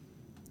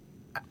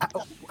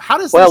 How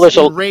does this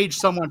enrage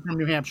someone from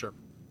New Hampshire?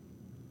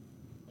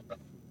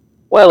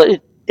 Well,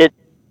 it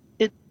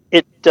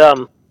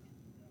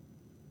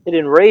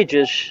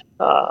enrages.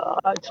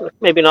 It's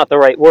maybe not the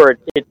right word.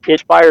 It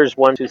inspires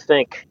one to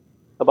think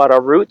about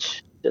our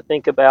roots, to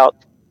think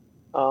about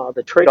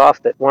the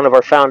trade-off that one of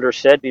our founders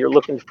said: you're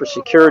looking for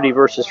security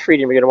versus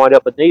freedom, you're going to wind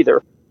up with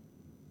neither.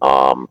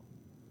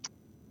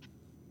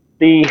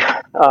 The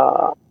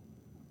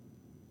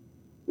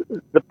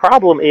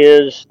problem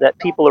is that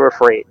people are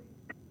afraid,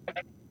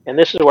 And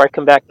this is where I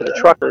come back to the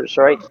truckers,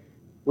 right?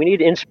 We need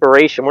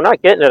inspiration. We're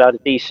not getting it out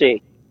of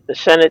D.C. The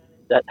Senate,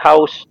 that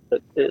House,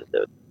 the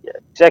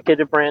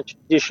executive branch,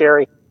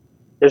 judiciary,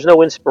 there's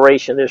no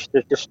inspiration. There's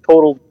just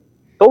total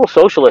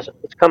socialism.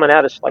 It's coming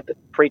at us like a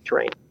freight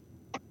train.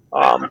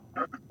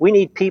 We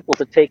need people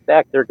to take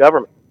back their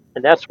government.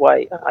 And that's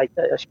why I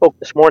spoke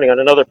this morning on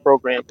another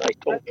program. I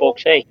told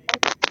folks, hey,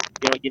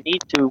 you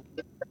need to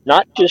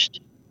not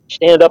just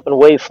stand up and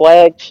wave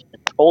flags,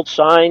 and hold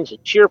signs,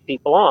 and cheer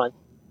people on.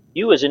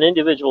 You as an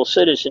individual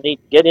citizen need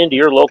to get into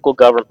your local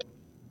government.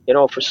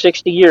 For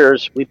 60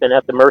 years, we've been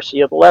at the mercy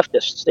of the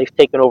leftists. They've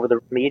taken over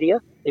the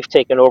media. They've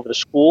taken over the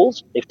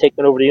schools. They've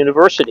taken over the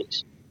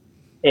universities.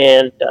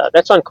 And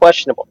that's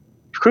unquestionable.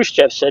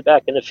 Khrushchev said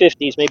back in the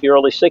 50s, maybe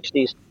early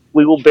 60s,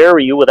 we will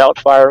bury you without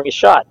firing a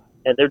shot.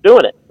 And they're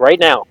doing it right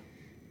now.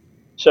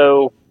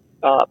 So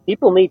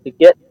people need to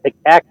get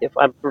active.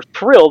 I'm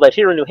thrilled that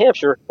here in New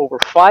Hampshire, over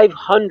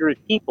 500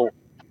 people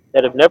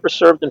that have never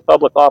served in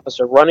public office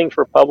are running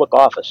for public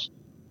office.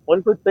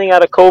 One good thing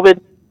out of COVID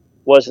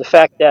was the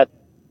fact that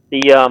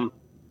the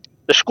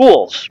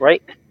schools,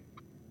 right?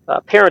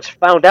 Parents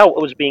found out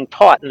what was being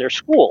taught in their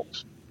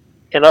schools.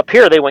 And up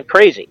here, they went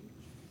crazy.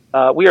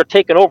 We are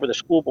taking over the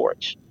school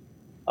boards.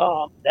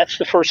 That's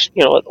the first,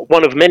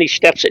 one of many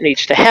steps that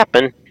needs to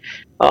happen.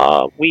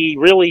 We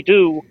really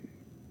do,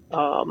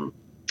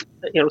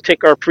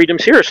 take our freedom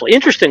seriously.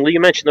 Interestingly, you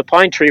mentioned the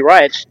Pine Tree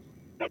riots.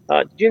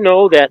 Did you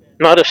know that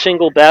not a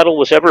single battle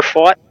was ever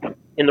fought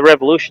in the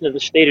revolution of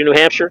the state of New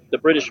Hampshire? The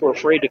British were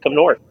afraid to come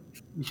north.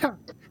 Yeah,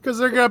 because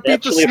they're going to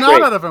beat the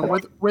snot out of them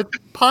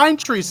with pine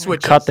tree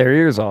switches. Cut their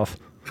ears off.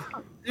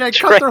 Yeah,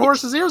 cut their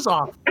horses' ears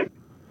off.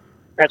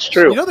 That's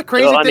true. You know the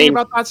crazy thing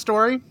about that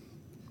story?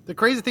 The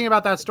crazy thing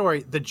about that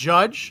story, the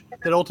judge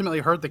that ultimately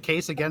heard the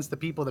case against the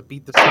people that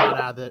beat the snot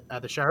out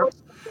of the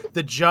sheriffs,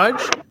 the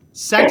judge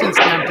sentenced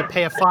them to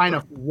pay a fine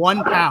of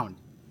 £1.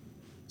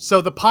 So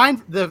the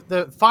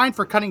fine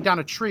for cutting down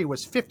a tree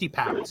was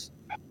 £50,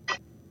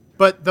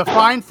 but the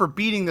fine for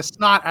beating the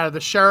snot out of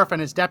the sheriff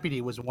and his deputy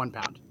was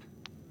 £1.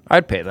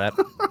 I'd pay that.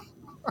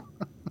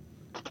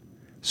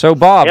 So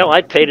Bob,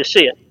 I'd pay to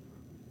see it.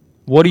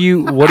 What do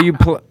you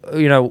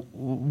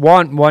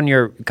one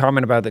your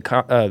comment about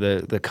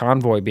the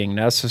convoy being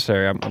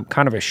necessary? I'm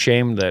kind of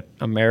ashamed that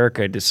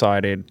America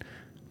decided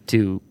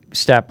to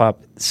step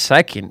up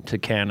second to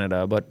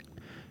Canada, but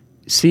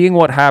seeing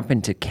what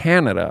happened to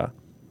Canada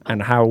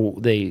and how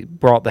they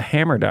brought the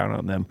hammer down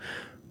on them,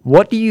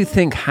 what do you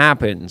think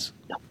happens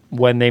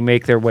when they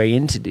make their way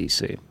into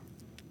D.C.?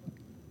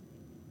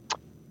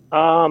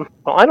 Well,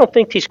 I don't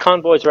think these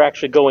convoys are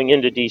actually going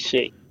into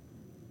D.C.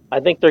 I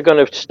think they're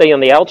going to stay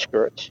on the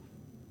outskirts.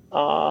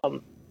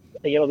 There's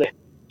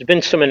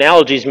been some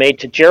analogies made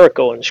to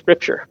Jericho in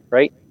Scripture,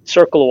 right?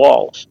 Circle of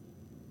walls.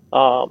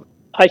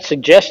 I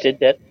suggested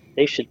that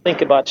they should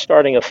think about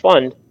starting a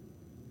fund.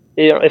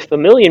 If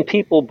 1 million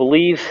people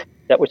believe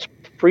that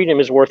freedom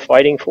is worth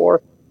fighting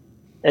for,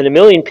 and 1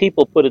 million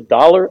people put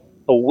 $1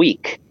 a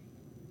week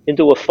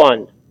into a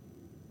fund,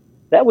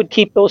 that would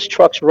keep those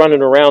trucks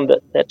running around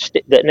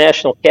that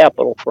national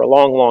capital for a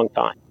long, long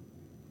time.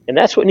 And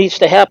that's what needs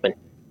to happen.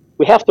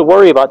 We have to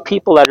worry about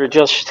people that are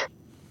just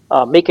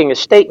making a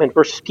statement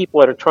versus people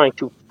that are trying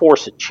to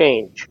force a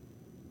change.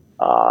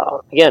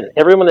 Again,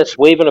 everyone that's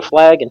waving a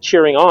flag and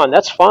cheering on,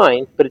 that's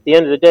fine, but at the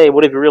end of the day,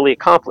 what have you really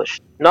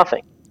accomplished?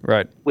 Nothing.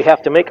 Right. We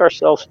have to make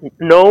ourselves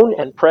known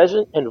and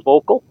present and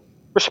vocal,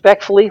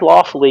 respectfully,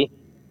 lawfully,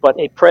 but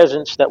a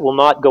presence that will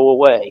not go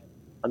away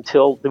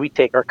until we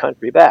take our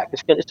country back.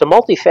 It's a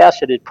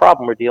multifaceted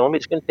problem we're dealing with.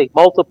 It's going to take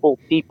multiple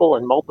people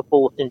and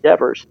multiple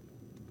endeavors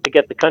to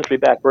get the country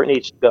back where it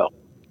needs to go.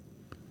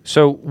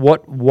 So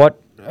what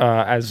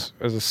as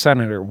a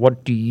senator, what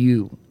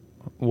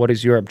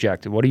is your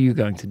objective? What are you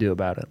going to do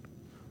about it?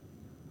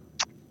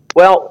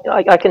 Well,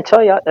 I can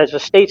tell you, as a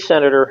state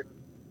senator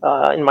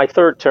in my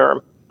third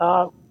term,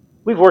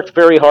 we've worked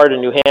very hard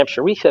in New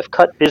Hampshire. We have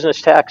cut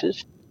business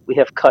taxes. We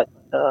have cut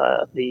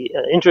the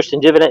interest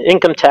and dividend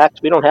income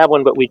tax. We don't have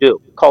one, but we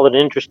do. We call it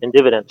an interest and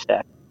dividends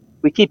tax.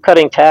 We keep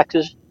cutting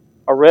taxes.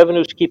 Our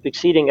revenues keep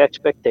exceeding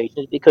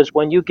expectations because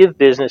when you give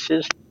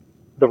businesses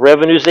the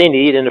revenues they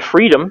need and the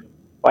freedom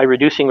by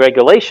reducing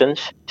regulations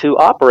to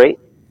operate,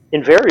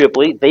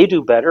 invariably they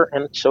do better,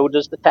 and so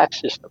does the tax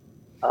system.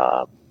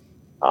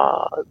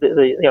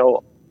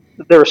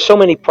 There are so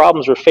many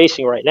problems we're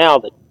facing right now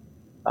that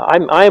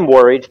I'm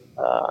worried.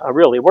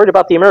 Really worried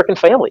about the American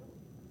family.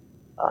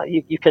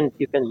 You can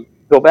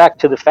go back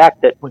to the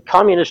fact that when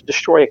communists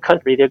destroy a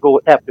country, they go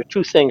after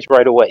two things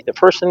right away. The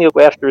first thing they'll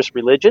go after is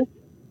religion.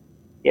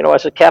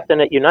 As a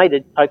captain at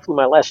United, I flew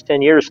my last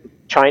 10 years to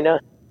China,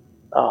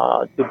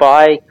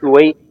 Dubai,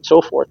 Kuwait, and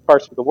so forth,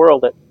 parts of the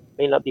world that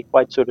may not be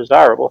quite so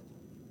desirable.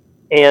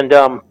 And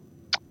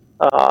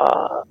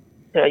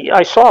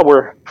I saw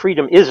where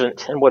freedom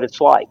isn't and what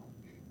it's like.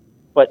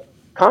 But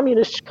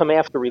communists come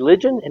after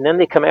religion, and then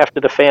they come after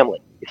the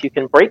family. If you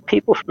can break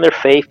people from their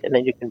faith, and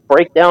then you can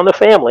break down the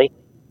family,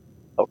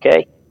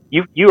 okay,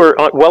 you are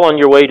well on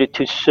your way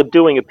to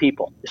subduing a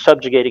people, to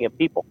subjugating a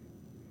people.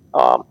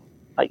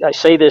 I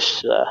say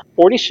this,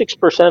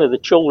 46% of the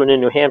children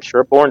in New Hampshire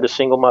are born to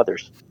single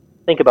mothers.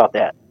 Think about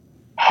that.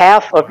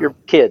 Half of your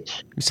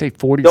kids You say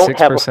 46%? don't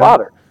have a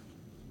father.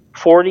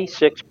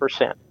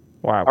 46%.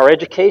 Wow. Our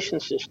education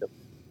system,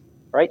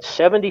 right?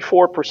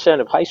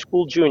 74% of high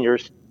school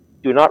juniors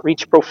do not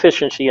reach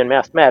proficiency in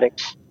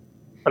mathematics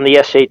on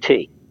the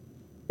SAT.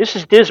 This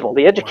is dismal.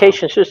 The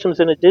education system's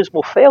in a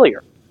dismal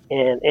failure.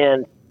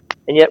 And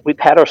yet we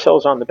pat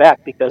ourselves on the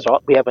back because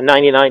we have a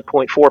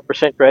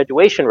 99.4%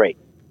 graduation rate.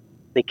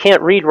 They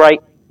can't read,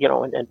 write,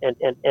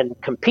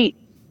 and compete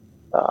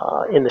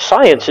in the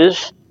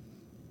sciences.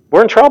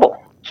 We're in trouble.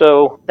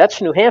 So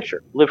that's New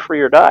Hampshire. Live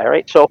free or die,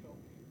 right? So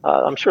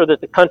I'm sure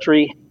that the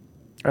country.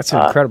 That's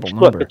an incredible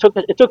look, number.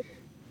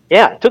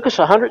 It took us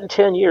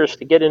 110 years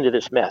to get into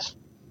this mess.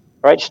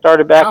 Right?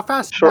 Started back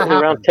shortly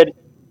around Teddy.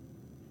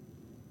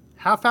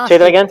 How fast? Say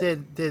that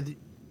again.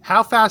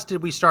 How fast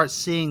did we start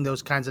seeing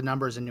those kinds of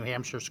numbers in New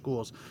Hampshire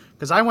schools?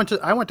 Because I went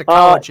to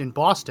college in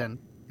Boston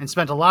and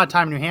spent a lot of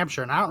time in New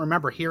Hampshire, and I don't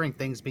remember hearing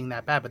things being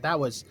that bad. But that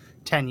was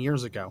 10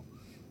 years ago.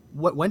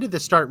 When did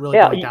this start really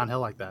going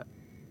downhill like that?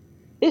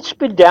 It's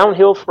been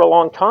downhill for a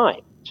long time,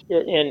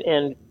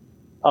 and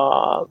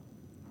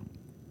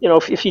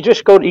if you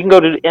just you can go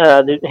to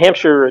the New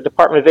Hampshire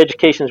Department of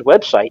Education's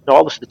website, and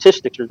all the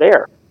statistics are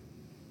there.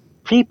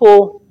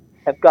 People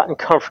have gotten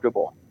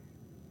comfortable.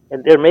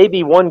 And there may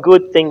be one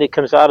good thing that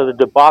comes out of the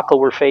debacle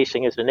we're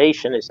facing as a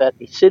nation is that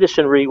the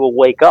citizenry will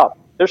wake up.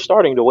 They're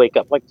starting to wake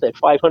up. Like I said,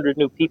 500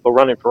 new people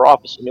running for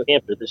office in New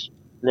Hampshire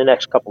in the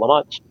next couple of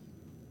months.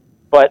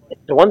 But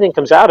the one thing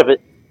comes out of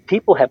it,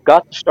 people have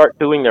got to start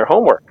doing their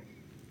homework.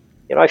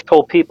 I've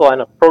told people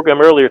on a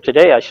program earlier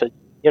today, I said,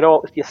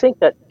 if you think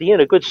that being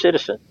a good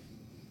citizen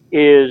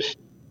is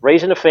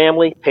raising a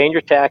family, paying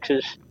your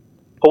taxes,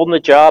 holding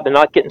a job and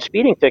not getting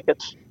speeding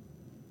tickets,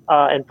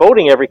 and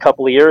voting every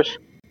couple of years,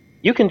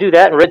 you can do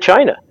that in Red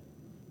China.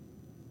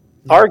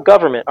 Our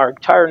government, our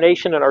entire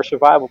nation, and our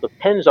survival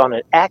depends on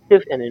an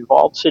active and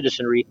involved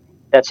citizenry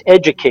that's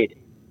educated.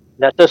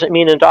 That doesn't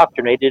mean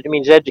indoctrinated, it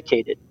means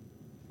educated.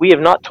 We have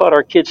not taught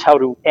our kids how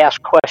to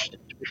ask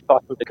questions. We've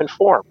taught them to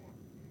conform.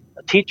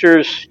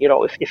 Teachers,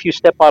 if you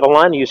step out of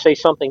line and you say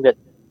something that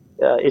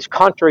is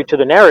contrary to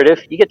the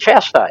narrative, you get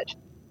chastised.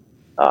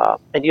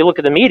 And you look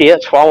at the media,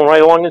 it's following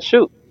right along in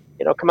suit.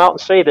 Come out and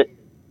say that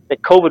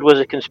COVID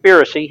was a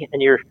conspiracy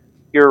and you're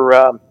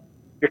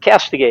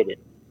castigated.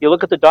 You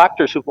look at the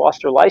doctors who've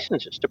lost their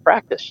licenses to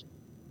practice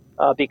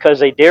because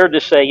they dared to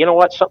say, you know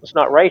what, something's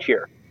not right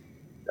here.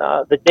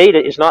 The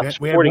data is not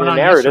supporting the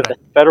narrative that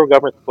the federal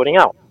government's putting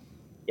out.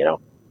 Yeah.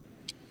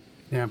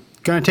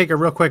 Going to take a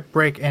real quick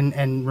break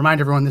and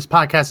remind everyone this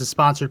podcast is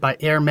sponsored by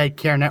Air Med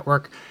Care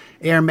Network.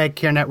 Air Med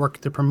Care Network,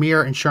 the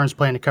premier insurance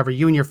plan to cover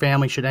you and your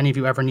family should any of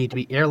you ever need to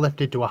be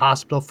airlifted to a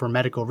hospital for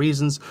medical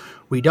reasons.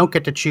 We don't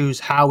get to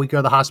choose how we go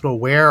to the hospital,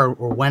 where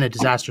or when a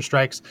disaster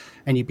strikes,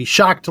 and you'd be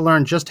shocked to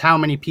learn just how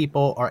many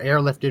people are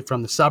airlifted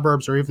from the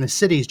suburbs or even the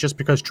cities just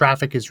because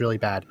traffic is really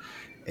bad.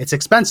 It's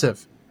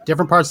expensive.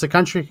 Different parts of the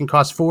country can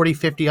cost 40,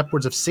 50,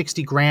 upwards of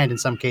 60 grand in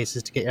some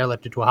cases to get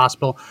airlifted to a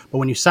hospital. But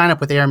when you sign up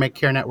with Air Med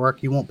Care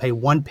Network, you won't pay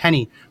 1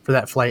 penny for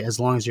that flight as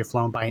long as you're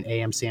flown by an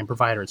AMCM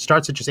provider. It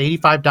starts at just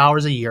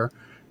 $85 a year.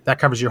 That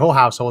covers your whole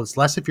household. It's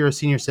less if you're a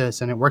senior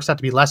citizen. It works out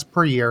to be less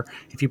per year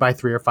if you buy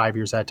 3 or 5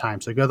 years at a time.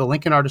 So go to the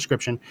link in our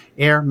description,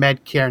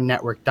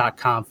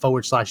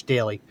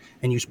 airmedcarenetwork.com/daily,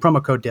 and use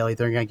promo code daily.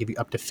 They're going to give you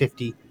up to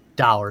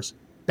 $50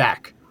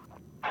 back.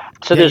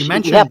 So you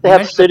mentioned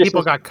that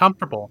people got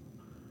comfortable.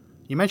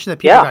 You mentioned that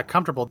people got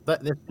comfortable.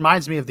 This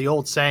reminds me of the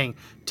old saying,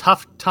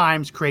 tough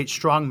times create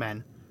strong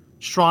men.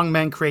 Strong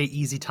men create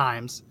easy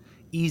times.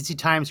 Easy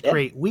times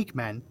create weak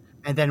men.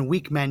 And then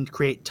weak men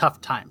create tough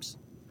times.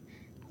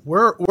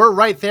 We're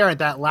right there at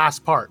that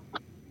last part.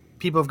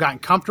 People have gotten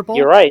comfortable.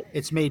 You're right.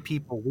 It's made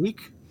people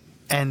weak.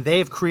 And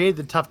they've created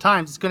the tough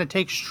times. It's going to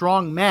take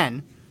strong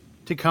men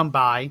to come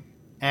by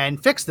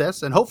and fix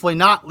this and hopefully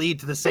not lead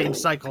to the same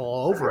cycle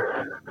all over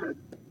again.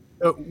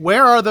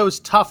 Where are those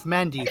tough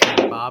men, do you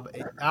think, Bob?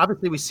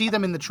 Obviously, we see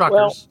them in the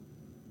truckers,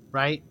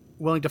 right?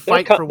 Willing to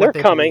fight for what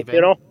they believe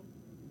in.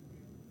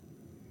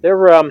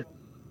 They're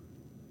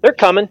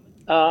coming.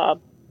 I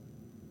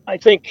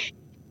think,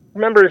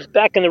 remember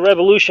back in the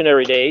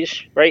revolutionary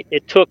days, right?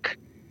 It took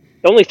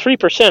only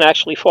 3%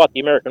 actually fought the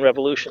American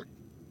Revolution.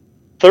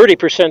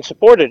 30%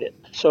 supported it.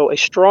 So a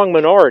strong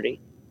minority,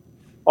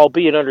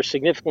 albeit under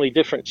significantly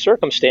different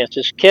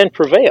circumstances, can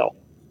prevail.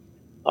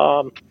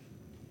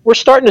 We're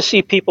starting to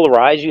see people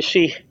rise. You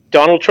see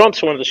Donald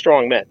Trump's one of the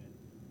strong men.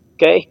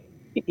 Okay?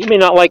 You may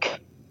not like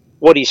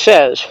what he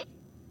says,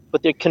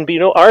 but there can be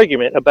no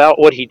argument about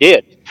what he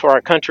did for our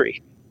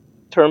country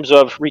in terms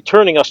of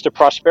returning us to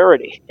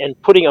prosperity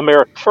and putting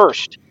America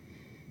first.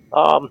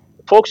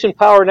 Folks in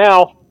power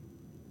now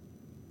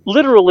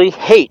literally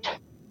hate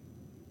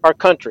our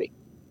country.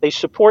 They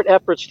support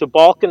efforts to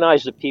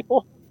balkanize the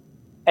people,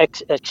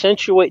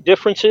 accentuate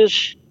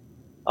differences.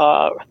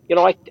 I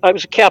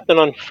was a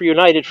captain for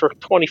United for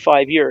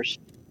 25 years,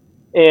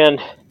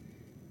 and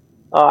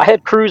I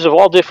had crews of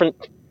all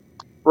different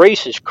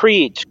races,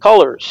 creeds,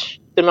 colors,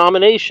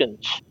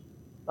 denominations,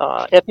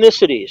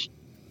 ethnicities.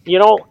 You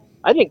know,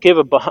 I didn't give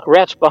a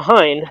rat's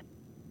behind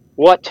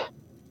what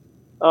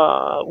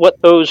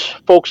those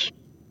folks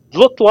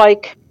looked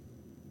like,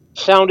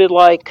 sounded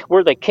like,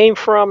 where they came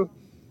from,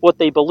 what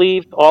they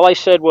believed. All I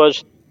said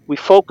was, we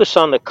focus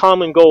on the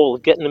common goal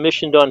of getting the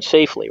mission done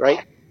safely,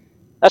 right?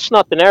 That's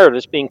not the narrative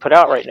that's being put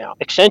out right now.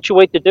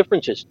 Accentuate the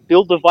differences,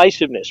 build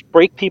divisiveness,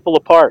 break people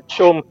apart,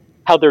 show them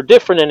how they're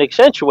different and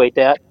accentuate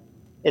that.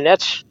 And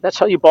that's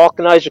how you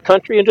balkanize a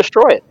country and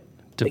destroy it.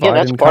 Divide Again,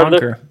 that's and part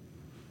conquer. of the,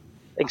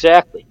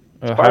 exactly.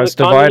 A house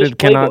divided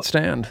cannot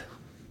stand.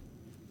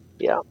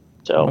 Yeah.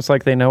 So almost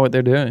like they know what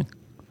they're doing.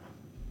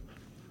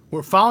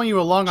 We're following you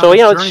along on this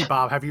journey,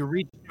 Bob. Have you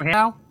reached New Hampshire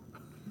now?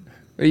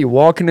 Are you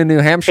walking to New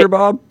Hampshire,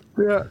 Bob?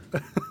 Yeah.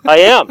 I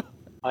am.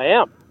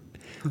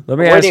 Let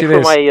me ask you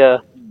this.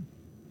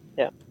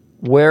 Yeah.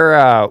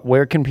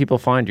 Where can people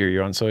find you?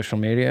 You're on social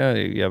media?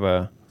 You have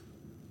a...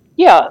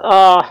 Yeah,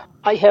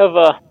 I have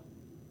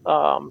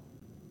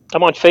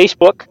I'm on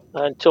Facebook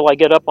until I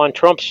get up on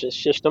Trump's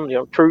system,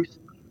 Truth.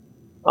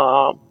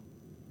 I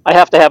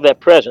have to have that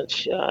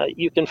presence.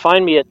 You can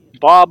find me at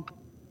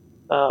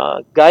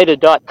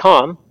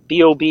bobguida.com,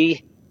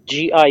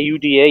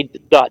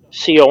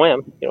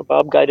 BOBGIUDA.com,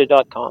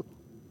 bobguida.com.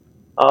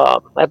 I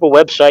have a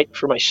website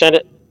for my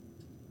Senate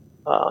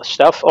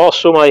stuff.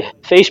 Also, my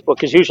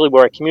Facebook is usually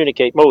where I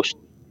communicate most.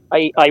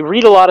 I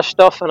read a lot of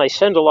stuff and I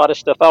send a lot of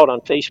stuff out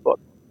on Facebook,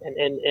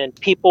 and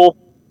people,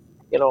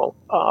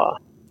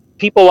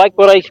 people like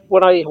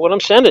what I'm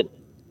sending.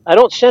 I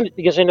don't send it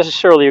because I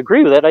necessarily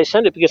agree with it. I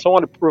send it because I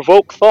want to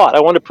provoke thought. I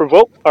want to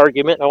provoke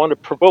argument. I want to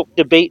provoke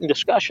debate and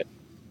discussion.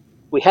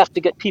 We have to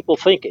get people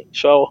thinking.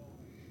 So,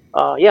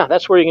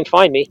 that's where you can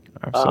find me.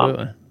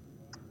 Absolutely.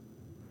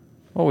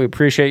 Well, we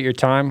appreciate your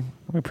time.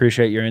 We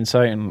appreciate your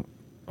insight, and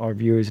our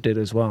viewers did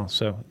as well.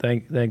 So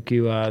thank you. Thank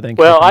you. Well,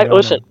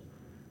 listen.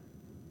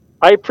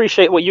 I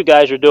appreciate what you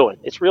guys are doing.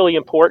 It's really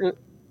important.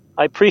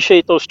 I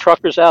appreciate those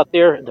truckers out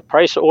there, and the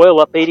price of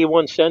oil up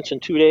 81 cents in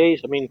 2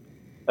 days. I mean,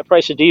 the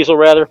price of diesel,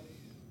 rather.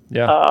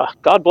 Yeah.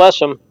 God bless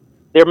them.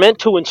 They're meant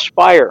to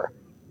inspire,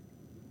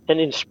 and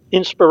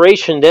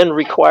inspiration then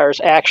requires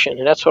action.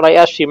 And that's what I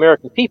ask the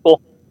American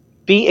people: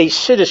 be a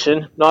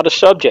citizen, not a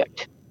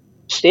subject.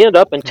 Stand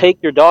up and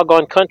take your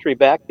doggone country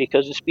back,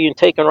 because it's being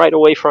taken right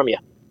away from you.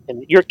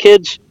 And your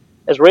kids,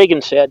 as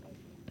Reagan said,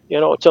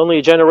 it's only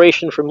a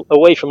generation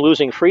away from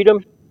losing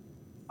freedom.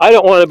 I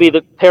don't want to be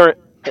the parent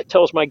that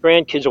tells my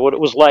grandkids what it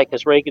was like,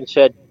 as Reagan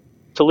said,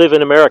 to live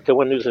in America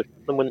when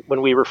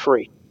we were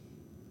free.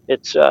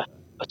 It's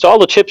all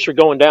the chips are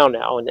going down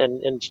now, and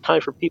it's time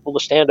for people to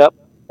stand up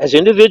as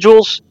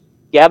individuals,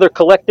 gather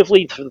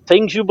collectively for the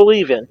things you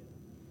believe in,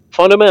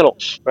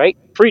 fundamentals, right?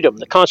 Freedom,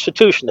 the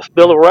Constitution, the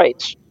Bill of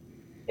Rights,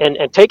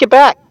 and take it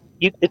back.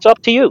 It's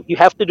up to you. You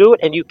have to do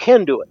it, and you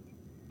can do it.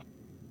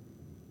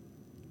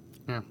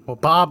 Yeah. Well,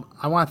 Bob,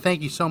 I want to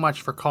thank you so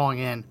much for calling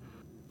in.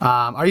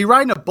 Are you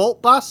riding a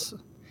Bolt bus,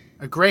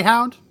 a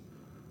Greyhound?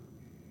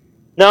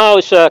 No,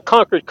 it's a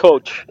Concord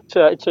Coach.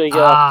 It's a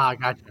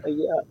gotcha.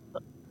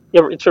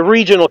 It's a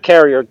regional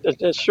carrier.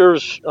 It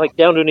serves like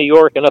down to New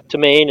York and up to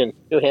Maine and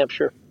New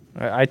Hampshire.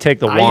 I take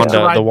the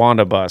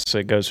Wanda bus.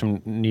 It goes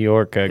from New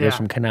York. It goes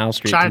from Canal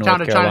Street to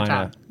North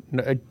Carolina.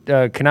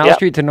 Canal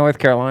Street to North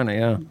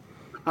Carolina.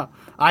 Yeah.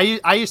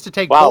 I used to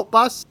take Bolt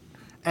bus,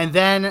 and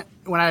then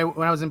when I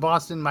was in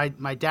Boston,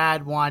 my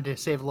dad wanted to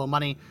save a little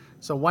money,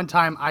 so one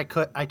time I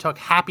took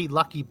Happy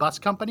Lucky Bus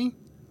Company,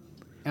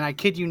 and I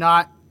kid you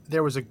not,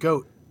 there was a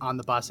goat on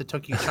the bus. It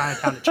took you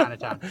Chinatown to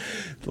Chinatown.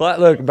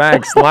 Look,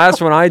 Max, the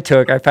last one I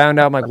took, I found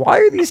out, I'm like, why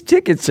are these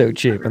tickets so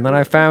cheap? And then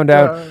I found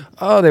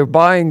out, they're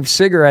buying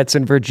cigarettes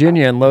in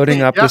Virginia and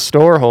loading up the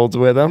store holds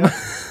with them.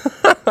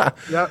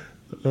 Yep.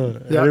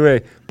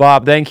 Anyway,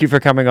 Bob, thank you for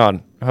coming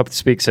on. I hope to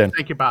speak soon.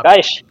 Thank you, Bob.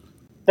 Nice.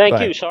 Thank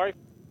Bye. you. Sorry.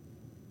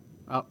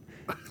 Oh.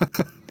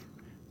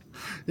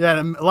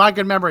 Yeah, a lot of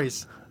good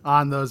memories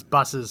on those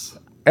buses.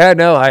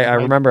 No, I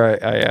remember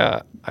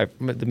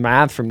the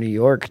math from New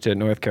York to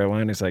North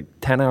Carolina is like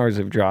 10 hours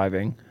of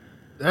driving.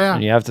 Yeah.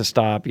 And you have to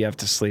stop, you have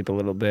to sleep a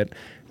little bit.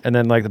 And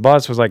then like the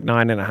bus was like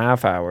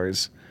 9.5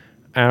 hours.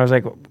 And I was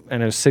like,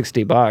 and it was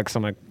 $60.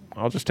 I'm like,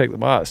 I'll just take the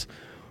bus.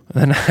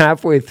 And then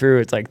halfway through,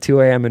 it's like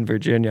 2 a.m. in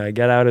Virginia. I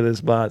get out of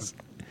this bus.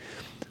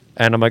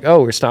 And I'm like,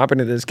 oh, we're stopping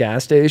at this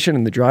gas station.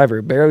 And the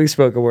driver barely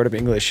spoke a word of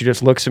English. She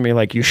just looks at me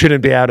like, you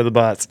shouldn't be out of the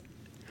bus.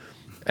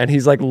 And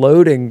he's like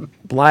loading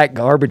black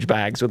garbage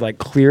bags with like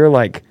clear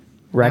like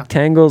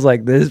rectangles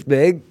like this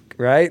big,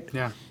 right?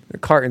 Yeah.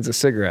 Cartons of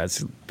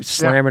cigarettes,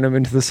 slamming them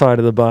into the side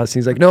of the bus.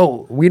 He's like,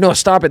 no, we don't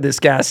stop at this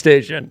gas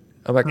station.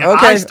 I'm like,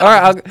 okay, all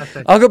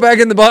right, I'll go back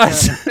in the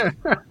bus.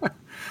 Yeah.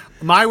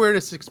 My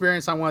weirdest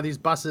experience on one of these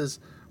buses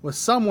was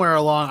somewhere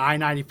along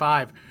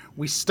I-95.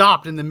 We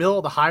stopped in the middle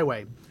of the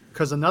highway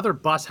because another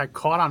bus had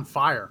caught on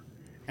fire,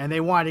 and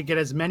they wanted to get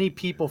as many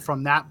people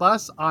from that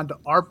bus onto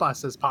our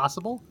bus as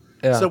possible.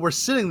 Yeah. So we're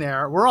sitting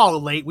there. We're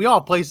all late. We all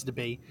have places to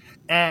be.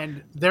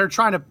 And they're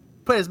trying to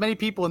put as many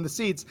people in the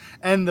seats,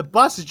 and the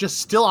bus is just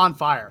still on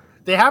fire.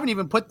 They haven't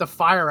even put the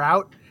fire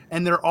out,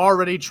 and they're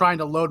already trying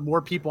to load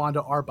more people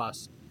onto our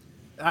bus.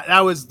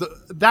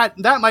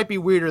 that might be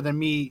weirder than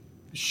me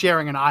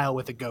sharing an aisle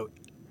with a goat.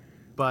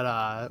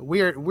 But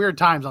weird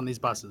times on these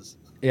buses.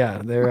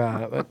 Yeah,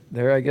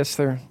 I guess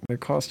they're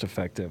cost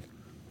effective.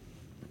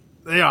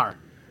 They are.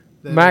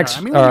 Max,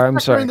 I mean, I'm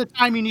sorry. The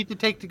time you need to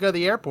take to go to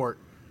the airport.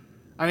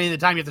 I mean, the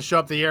time you have to show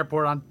up at the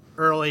airport on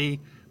early,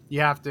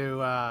 you have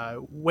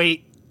to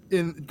wait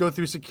and go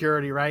through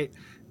security, right?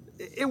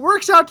 It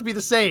works out to be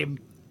the same,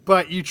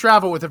 but you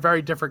travel with a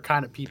very different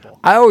kind of people.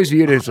 I always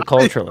viewed it as a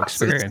cultural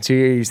experience.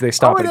 They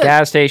stop at a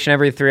gas station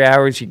every 3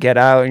 hours. You get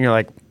out, and you're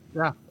like,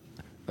 yeah.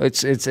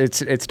 It's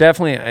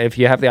definitely, if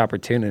you have the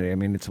opportunity. I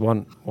mean, it's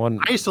one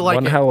I used to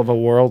like hell of a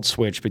world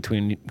switch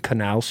between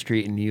Canal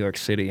Street in New York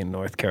City and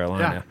North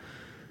Carolina. Yeah.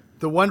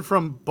 The one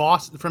from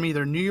Boston, from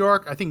either New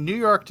York, I think New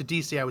York to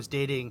DC. I was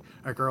dating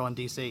a girl in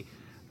DC.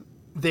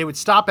 They would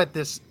stop at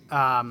this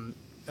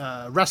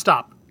rest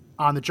stop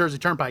on the Jersey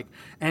Turnpike,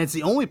 and it's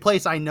the only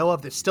place I know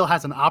of that still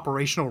has an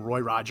operational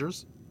Roy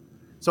Rogers.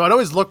 So I'd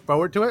always look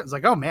forward to it. It's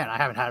like, oh man, I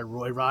haven't had a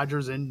Roy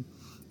Rogers in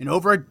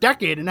over a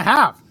decade and a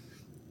half.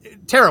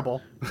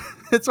 Terrible.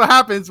 It's what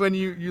happens when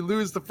you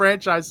lose the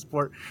franchise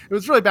support. It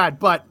was really bad,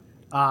 but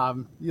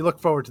you look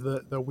forward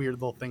to the weird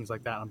little things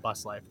like that on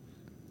bus life.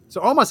 So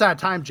almost out of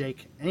time,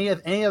 Jake.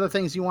 Any other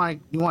things you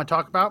want to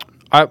talk about?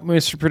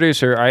 Mr.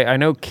 Producer, I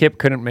know Kip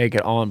couldn't make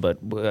it on, but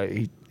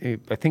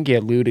I think he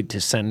alluded to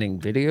sending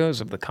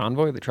videos of the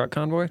convoy, the truck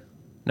convoy.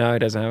 No, he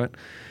doesn't have it.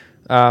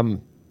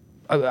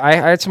 I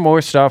had some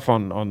more stuff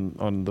on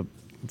the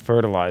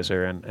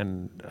fertilizer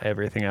and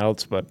everything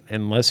else, but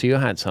unless you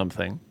had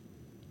something.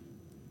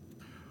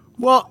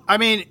 Well, I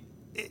mean,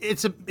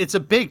 it's a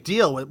big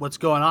deal with what's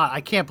going on.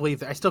 I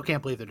still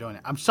can't believe they're doing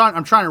it. I'm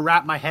trying to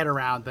wrap my head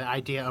around the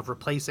idea of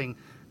replacing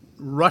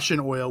Russian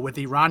oil with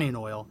Iranian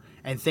oil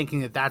and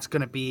thinking that that's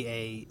going to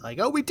be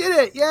we did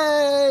it.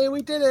 Yay,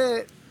 we did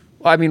it.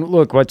 Well, I mean,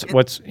 look, what's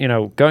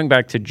going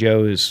back to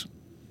Joe's,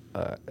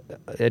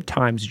 at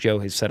times Joe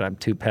has said I'm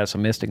too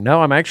pessimistic.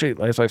 No, I'm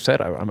actually, as I've said,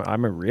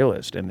 I'm a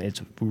realist, and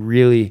it's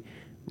really,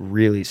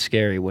 really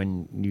scary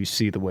when you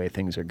see the way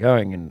things are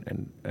going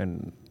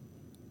and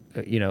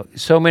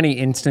so many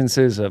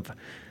instances of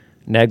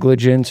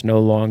negligence no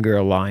longer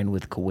align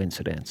with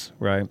coincidence,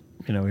 right?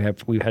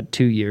 We've had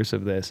 2 years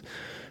of this,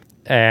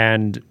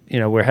 and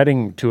we're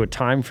heading to a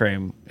time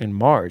frame in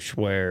March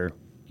where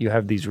you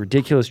have these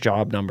ridiculous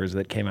job numbers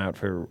that came out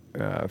for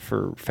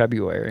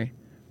February,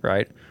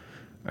 right?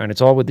 And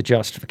it's all with the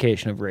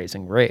justification of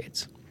raising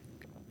rates.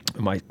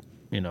 My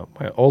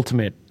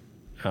ultimate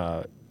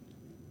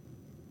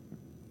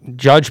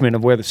judgment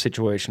of where the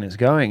situation is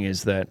going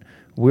is that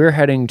we're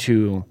heading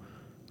to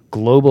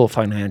global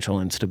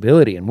financial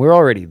instability, and we're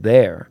already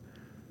there.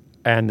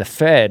 And the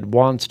Fed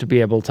wants to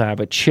be able to have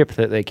a chip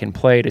that they can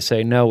play to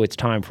say, no, it's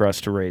time for us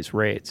to raise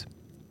rates.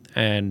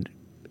 And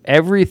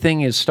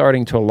everything is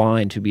starting to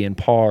align to be in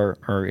par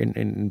or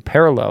in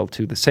parallel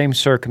to the same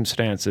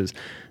circumstances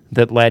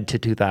that led to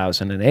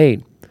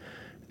 2008.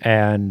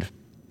 And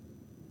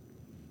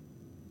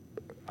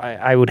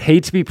I would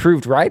hate to be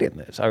proved right in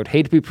this. I would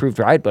hate to be proved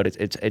right, but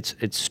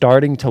it's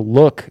starting to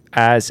look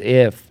as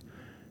if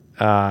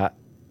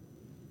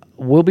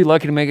we'll be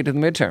lucky to make it to the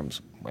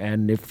midterms.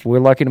 And if we're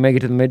lucky to make it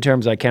to the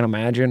midterms, I can't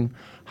imagine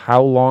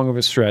how long of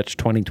a stretch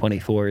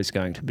 2024 is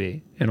going to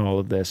be in all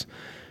of this.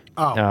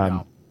 Oh,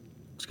 no.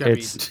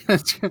 It's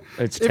terrifying.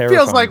 It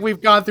feels like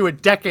we've gone through a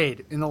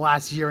decade in the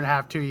last year and a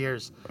half, 2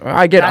 years.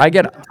 I get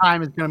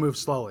time is going to move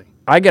slowly.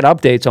 I get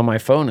updates on my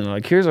phone and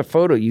like, here's a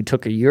photo you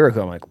took a year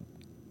ago. I'm like,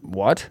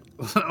 what?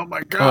 Oh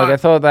my God. I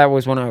thought that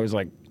was when I was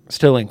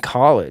still in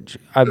college.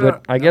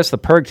 But I guess the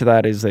perk to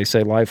that is they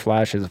say life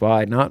flashes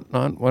by, not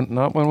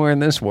when we're in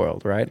this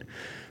world, right?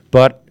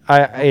 But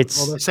they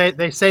say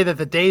that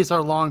the days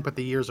are long, but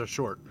the years are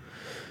short.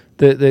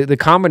 The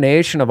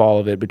combination of all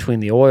of it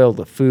between the oil,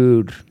 the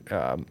food,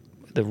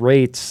 the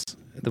rates,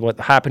 what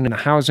happened in the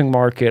housing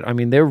market. I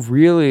mean, they're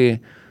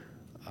really.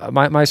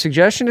 My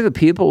suggestion to the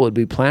people would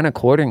be plan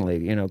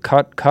accordingly.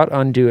 Cut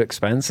undue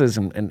expenses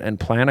and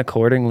plan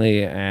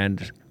accordingly.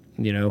 And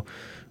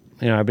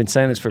I've been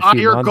saying this for a few months.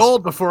 Buy your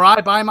gold before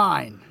I buy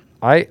mine.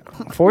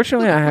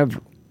 Fortunately I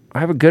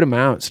have a good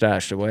amount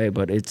stashed away,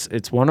 but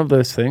it's one of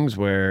those things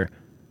where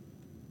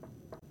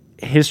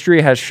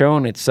history has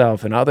shown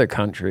itself in other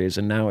countries,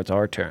 and now it's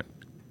our turn.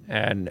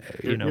 And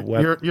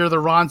you're the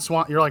Ron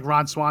Swan. You're like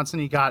Ron Swanson.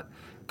 You got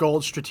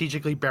gold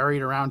strategically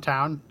buried around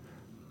town.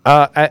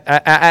 At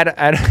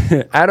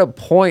a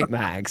point,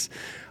 Max,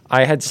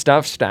 I had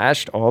stuff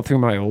stashed all through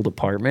my old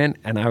apartment,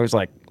 and I was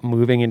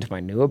moving into my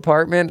new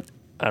apartment,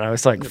 and I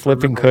was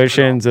flipping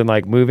cushions and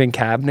moving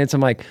cabinets. I'm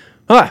like,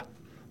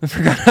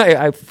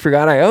 I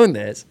forgot I owned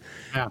this.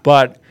 Yeah.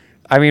 But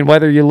I mean,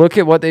 whether you look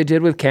at what they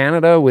did with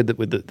Canada with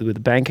the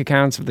bank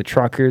accounts of the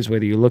truckers,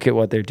 whether you look at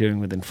what they're doing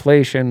with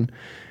inflation,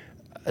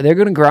 they're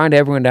going to grind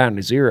everyone down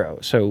to zero.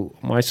 So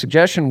my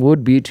suggestion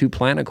would be to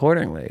plan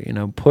accordingly.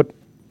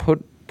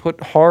 Put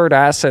hard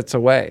assets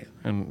away,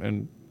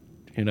 and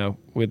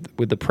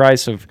with the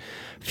price of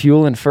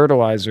fuel and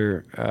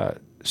fertilizer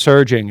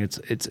surging,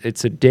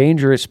 it's a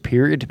dangerous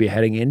period to be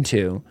heading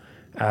into,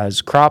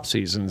 as crop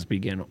seasons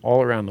begin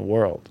all around the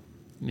world.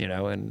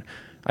 And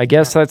I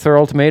guess that's their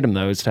ultimatum,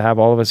 though, is to have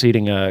all of us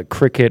eating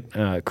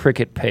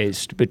cricket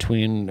paste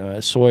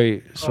between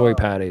soy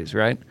patties,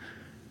 right?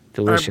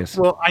 Delicious.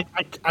 Well,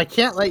 I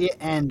can't let you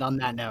end on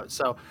that note.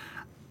 So,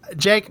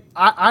 Jake,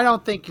 I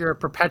don't think you're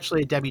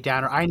perpetually a Debbie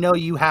Downer. I know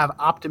you have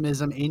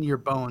optimism in your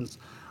bones.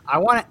 I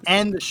want to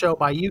end the show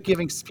by you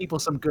giving people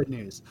some good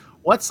news.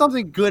 What's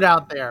something good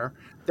out there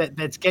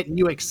that's getting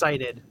you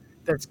excited,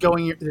 that's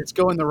going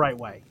the right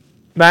way?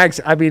 Max,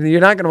 I mean,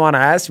 you're not going to want to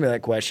ask me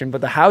that question,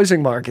 but the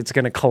housing market's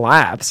going to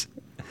collapse.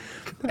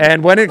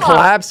 And when it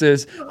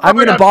collapses, I'm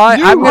going to buy.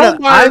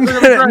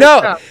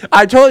 No,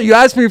 I told you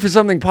asked me for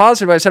something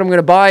positive. I said I'm going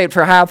to buy it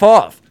for half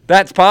off.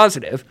 That's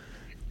positive.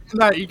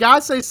 No, you got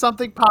to say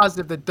something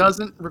positive that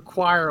doesn't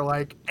require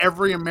like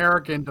every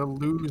American to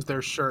lose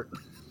their shirt.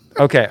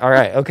 Okay, all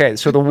right. Okay,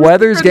 so the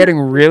weather's getting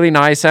really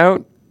nice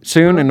out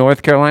soon in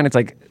North Carolina. It's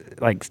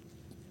like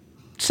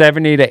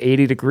 70 to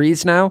 80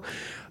 degrees now.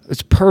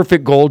 It's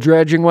perfect gold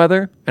dredging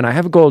weather, and I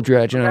have a gold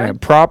dredge, and I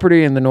have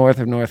property in the north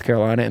of North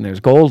Carolina, and there's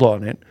gold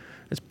on it.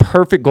 It's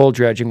perfect gold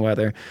dredging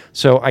weather.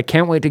 So I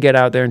can't wait to get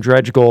out there and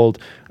dredge gold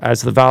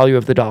as the value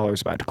of the dollar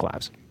is about to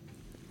collapse.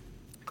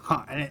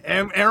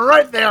 And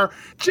right there,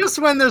 just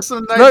when there's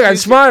some nice Look, I'm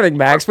smiling,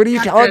 Max. What are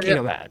you talking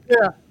about?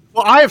 Yeah.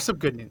 Well, I have some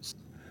good news.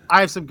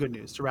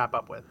 To wrap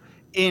up with.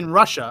 In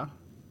Russia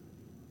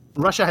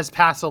has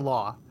passed a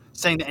law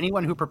saying that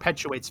anyone who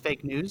perpetuates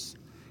fake news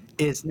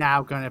is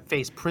now going to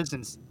face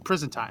prison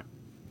time.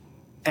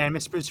 And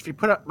Mr. Bruce, if you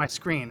put up my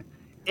screen,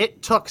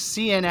 it took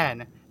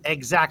CNN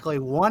exactly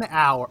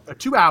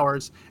 2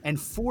 hours and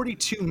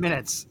 42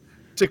 minutes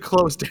to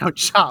close down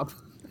shop.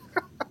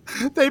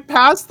 They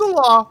passed the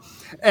law,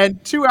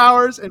 and 2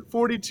 hours and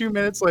 42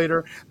 minutes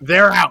later,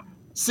 they're out.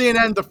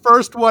 CNN, the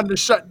first one to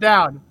shut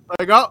down.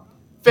 Like, oh,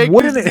 fake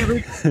news is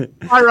illegal.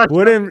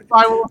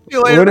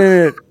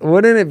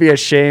 Wouldn't it be a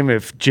shame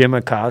if Jim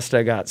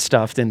Acosta got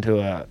stuffed into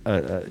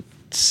a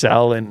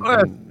cell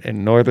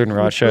in northern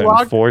Russia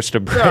and forced to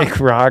break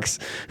rocks?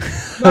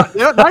 Not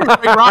even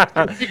break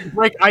rocks,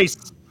 break ice.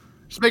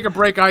 Just make a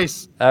break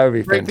ice. That would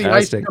be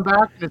fantastic.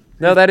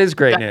 No, that is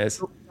great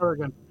news.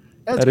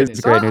 That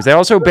is great news. They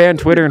also banned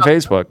Twitter and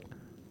Facebook.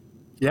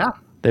 Yeah.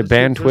 They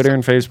banned Twitter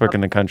and Facebook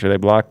in the country. They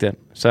blocked it.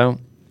 So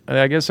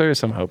I guess there is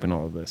some hope in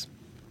all of this.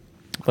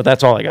 But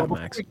that's all I got,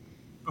 Max.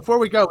 Before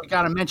we go, we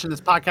got to mention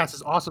this podcast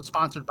is also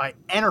sponsored by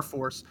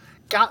Enerforce.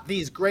 Got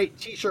these great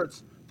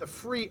T-shirts, the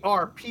Free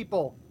Our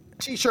People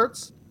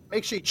T-shirts.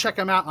 Make sure you check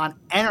them out on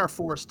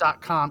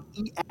enerforce.com,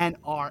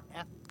 ENRF.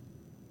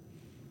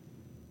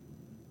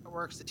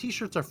 Works. The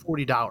T-shirts are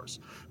 $40,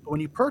 but when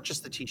you purchase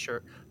the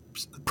T-shirt,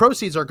 the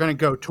proceeds are going to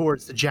go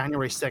towards the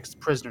January 6th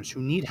prisoners who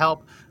need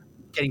help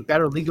getting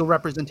better legal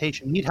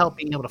representation, need help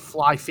being able to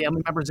fly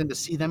family members in to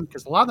see them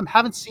because a lot of them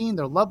haven't seen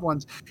their loved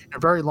ones in a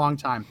very long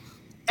time.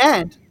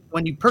 And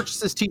when you purchase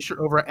this T-shirt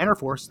over at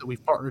Enerforce that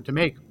we've partnered to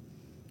make,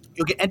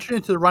 you'll get entered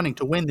into the running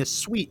to win this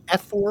sweet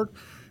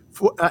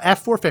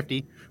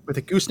F450 with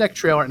a gooseneck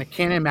trailer and a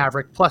Can-Am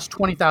Maverick plus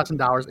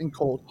 $20,000 in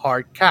cold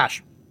hard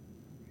cash.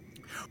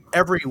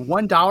 Every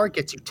 $1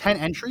 gets you 10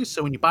 entries.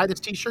 So when you buy this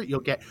T-shirt,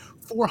 you'll get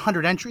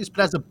 400 entries.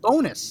 But as a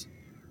bonus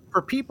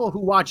for people who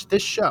watch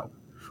this show,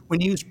 when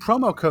you use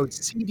promo code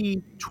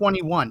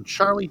CD21,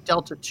 Charlie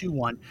Delta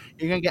 21,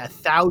 you're going to get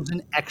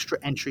 1,000 extra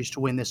entries to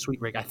win this sweet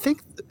rig. I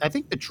think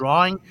the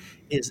drawing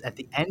is at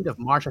the end of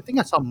March. I think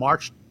I saw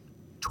March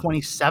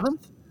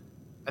 27th.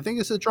 I think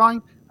this is the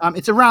drawing.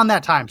 It's around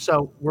that time.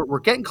 So we're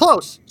getting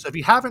close. So if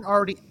you haven't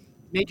already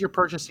made your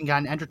purchase and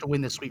gotten entered to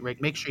win this sweet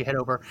rig, make sure you head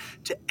over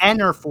to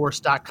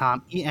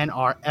enerforce.com,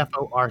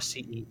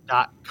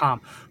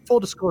 ENRFORCE.com. Full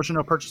disclosure,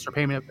 no purchase or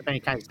payment of any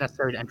kind is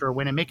necessary to enter or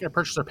win, and making a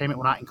purchase or payment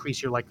will not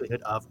increase your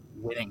likelihood of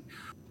winning.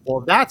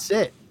 Well, that's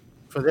it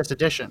for this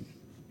edition.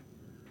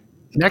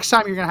 Next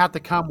time, you're going to have to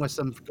come with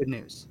some good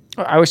news.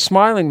 I was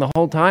smiling the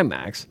whole time,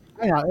 Max.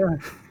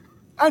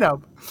 I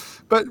know.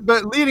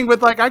 But leading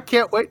with I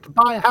can't wait to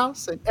buy a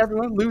house and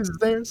everyone loses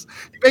theirs.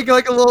 You make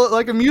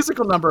a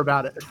musical number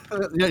about it.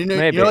 You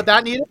know what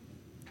that needed?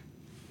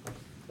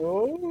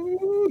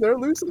 Oh, they're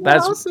losing their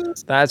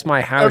houses. That's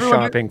my house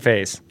shopping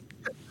face.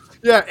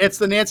 Yeah, it's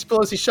the Nancy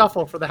Pelosi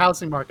shuffle for the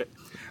housing market.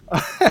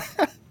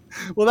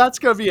 Well, that's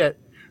going to be it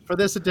for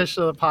this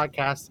edition of the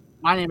podcast.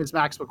 My name is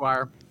Max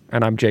McGuire.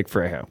 And I'm Jake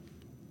Frejo.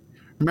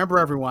 Remember,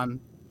 everyone,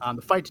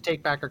 the fight to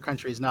take back our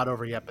country is not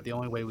over yet, but the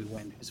only way we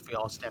win is if we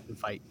all step and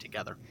fight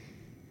together.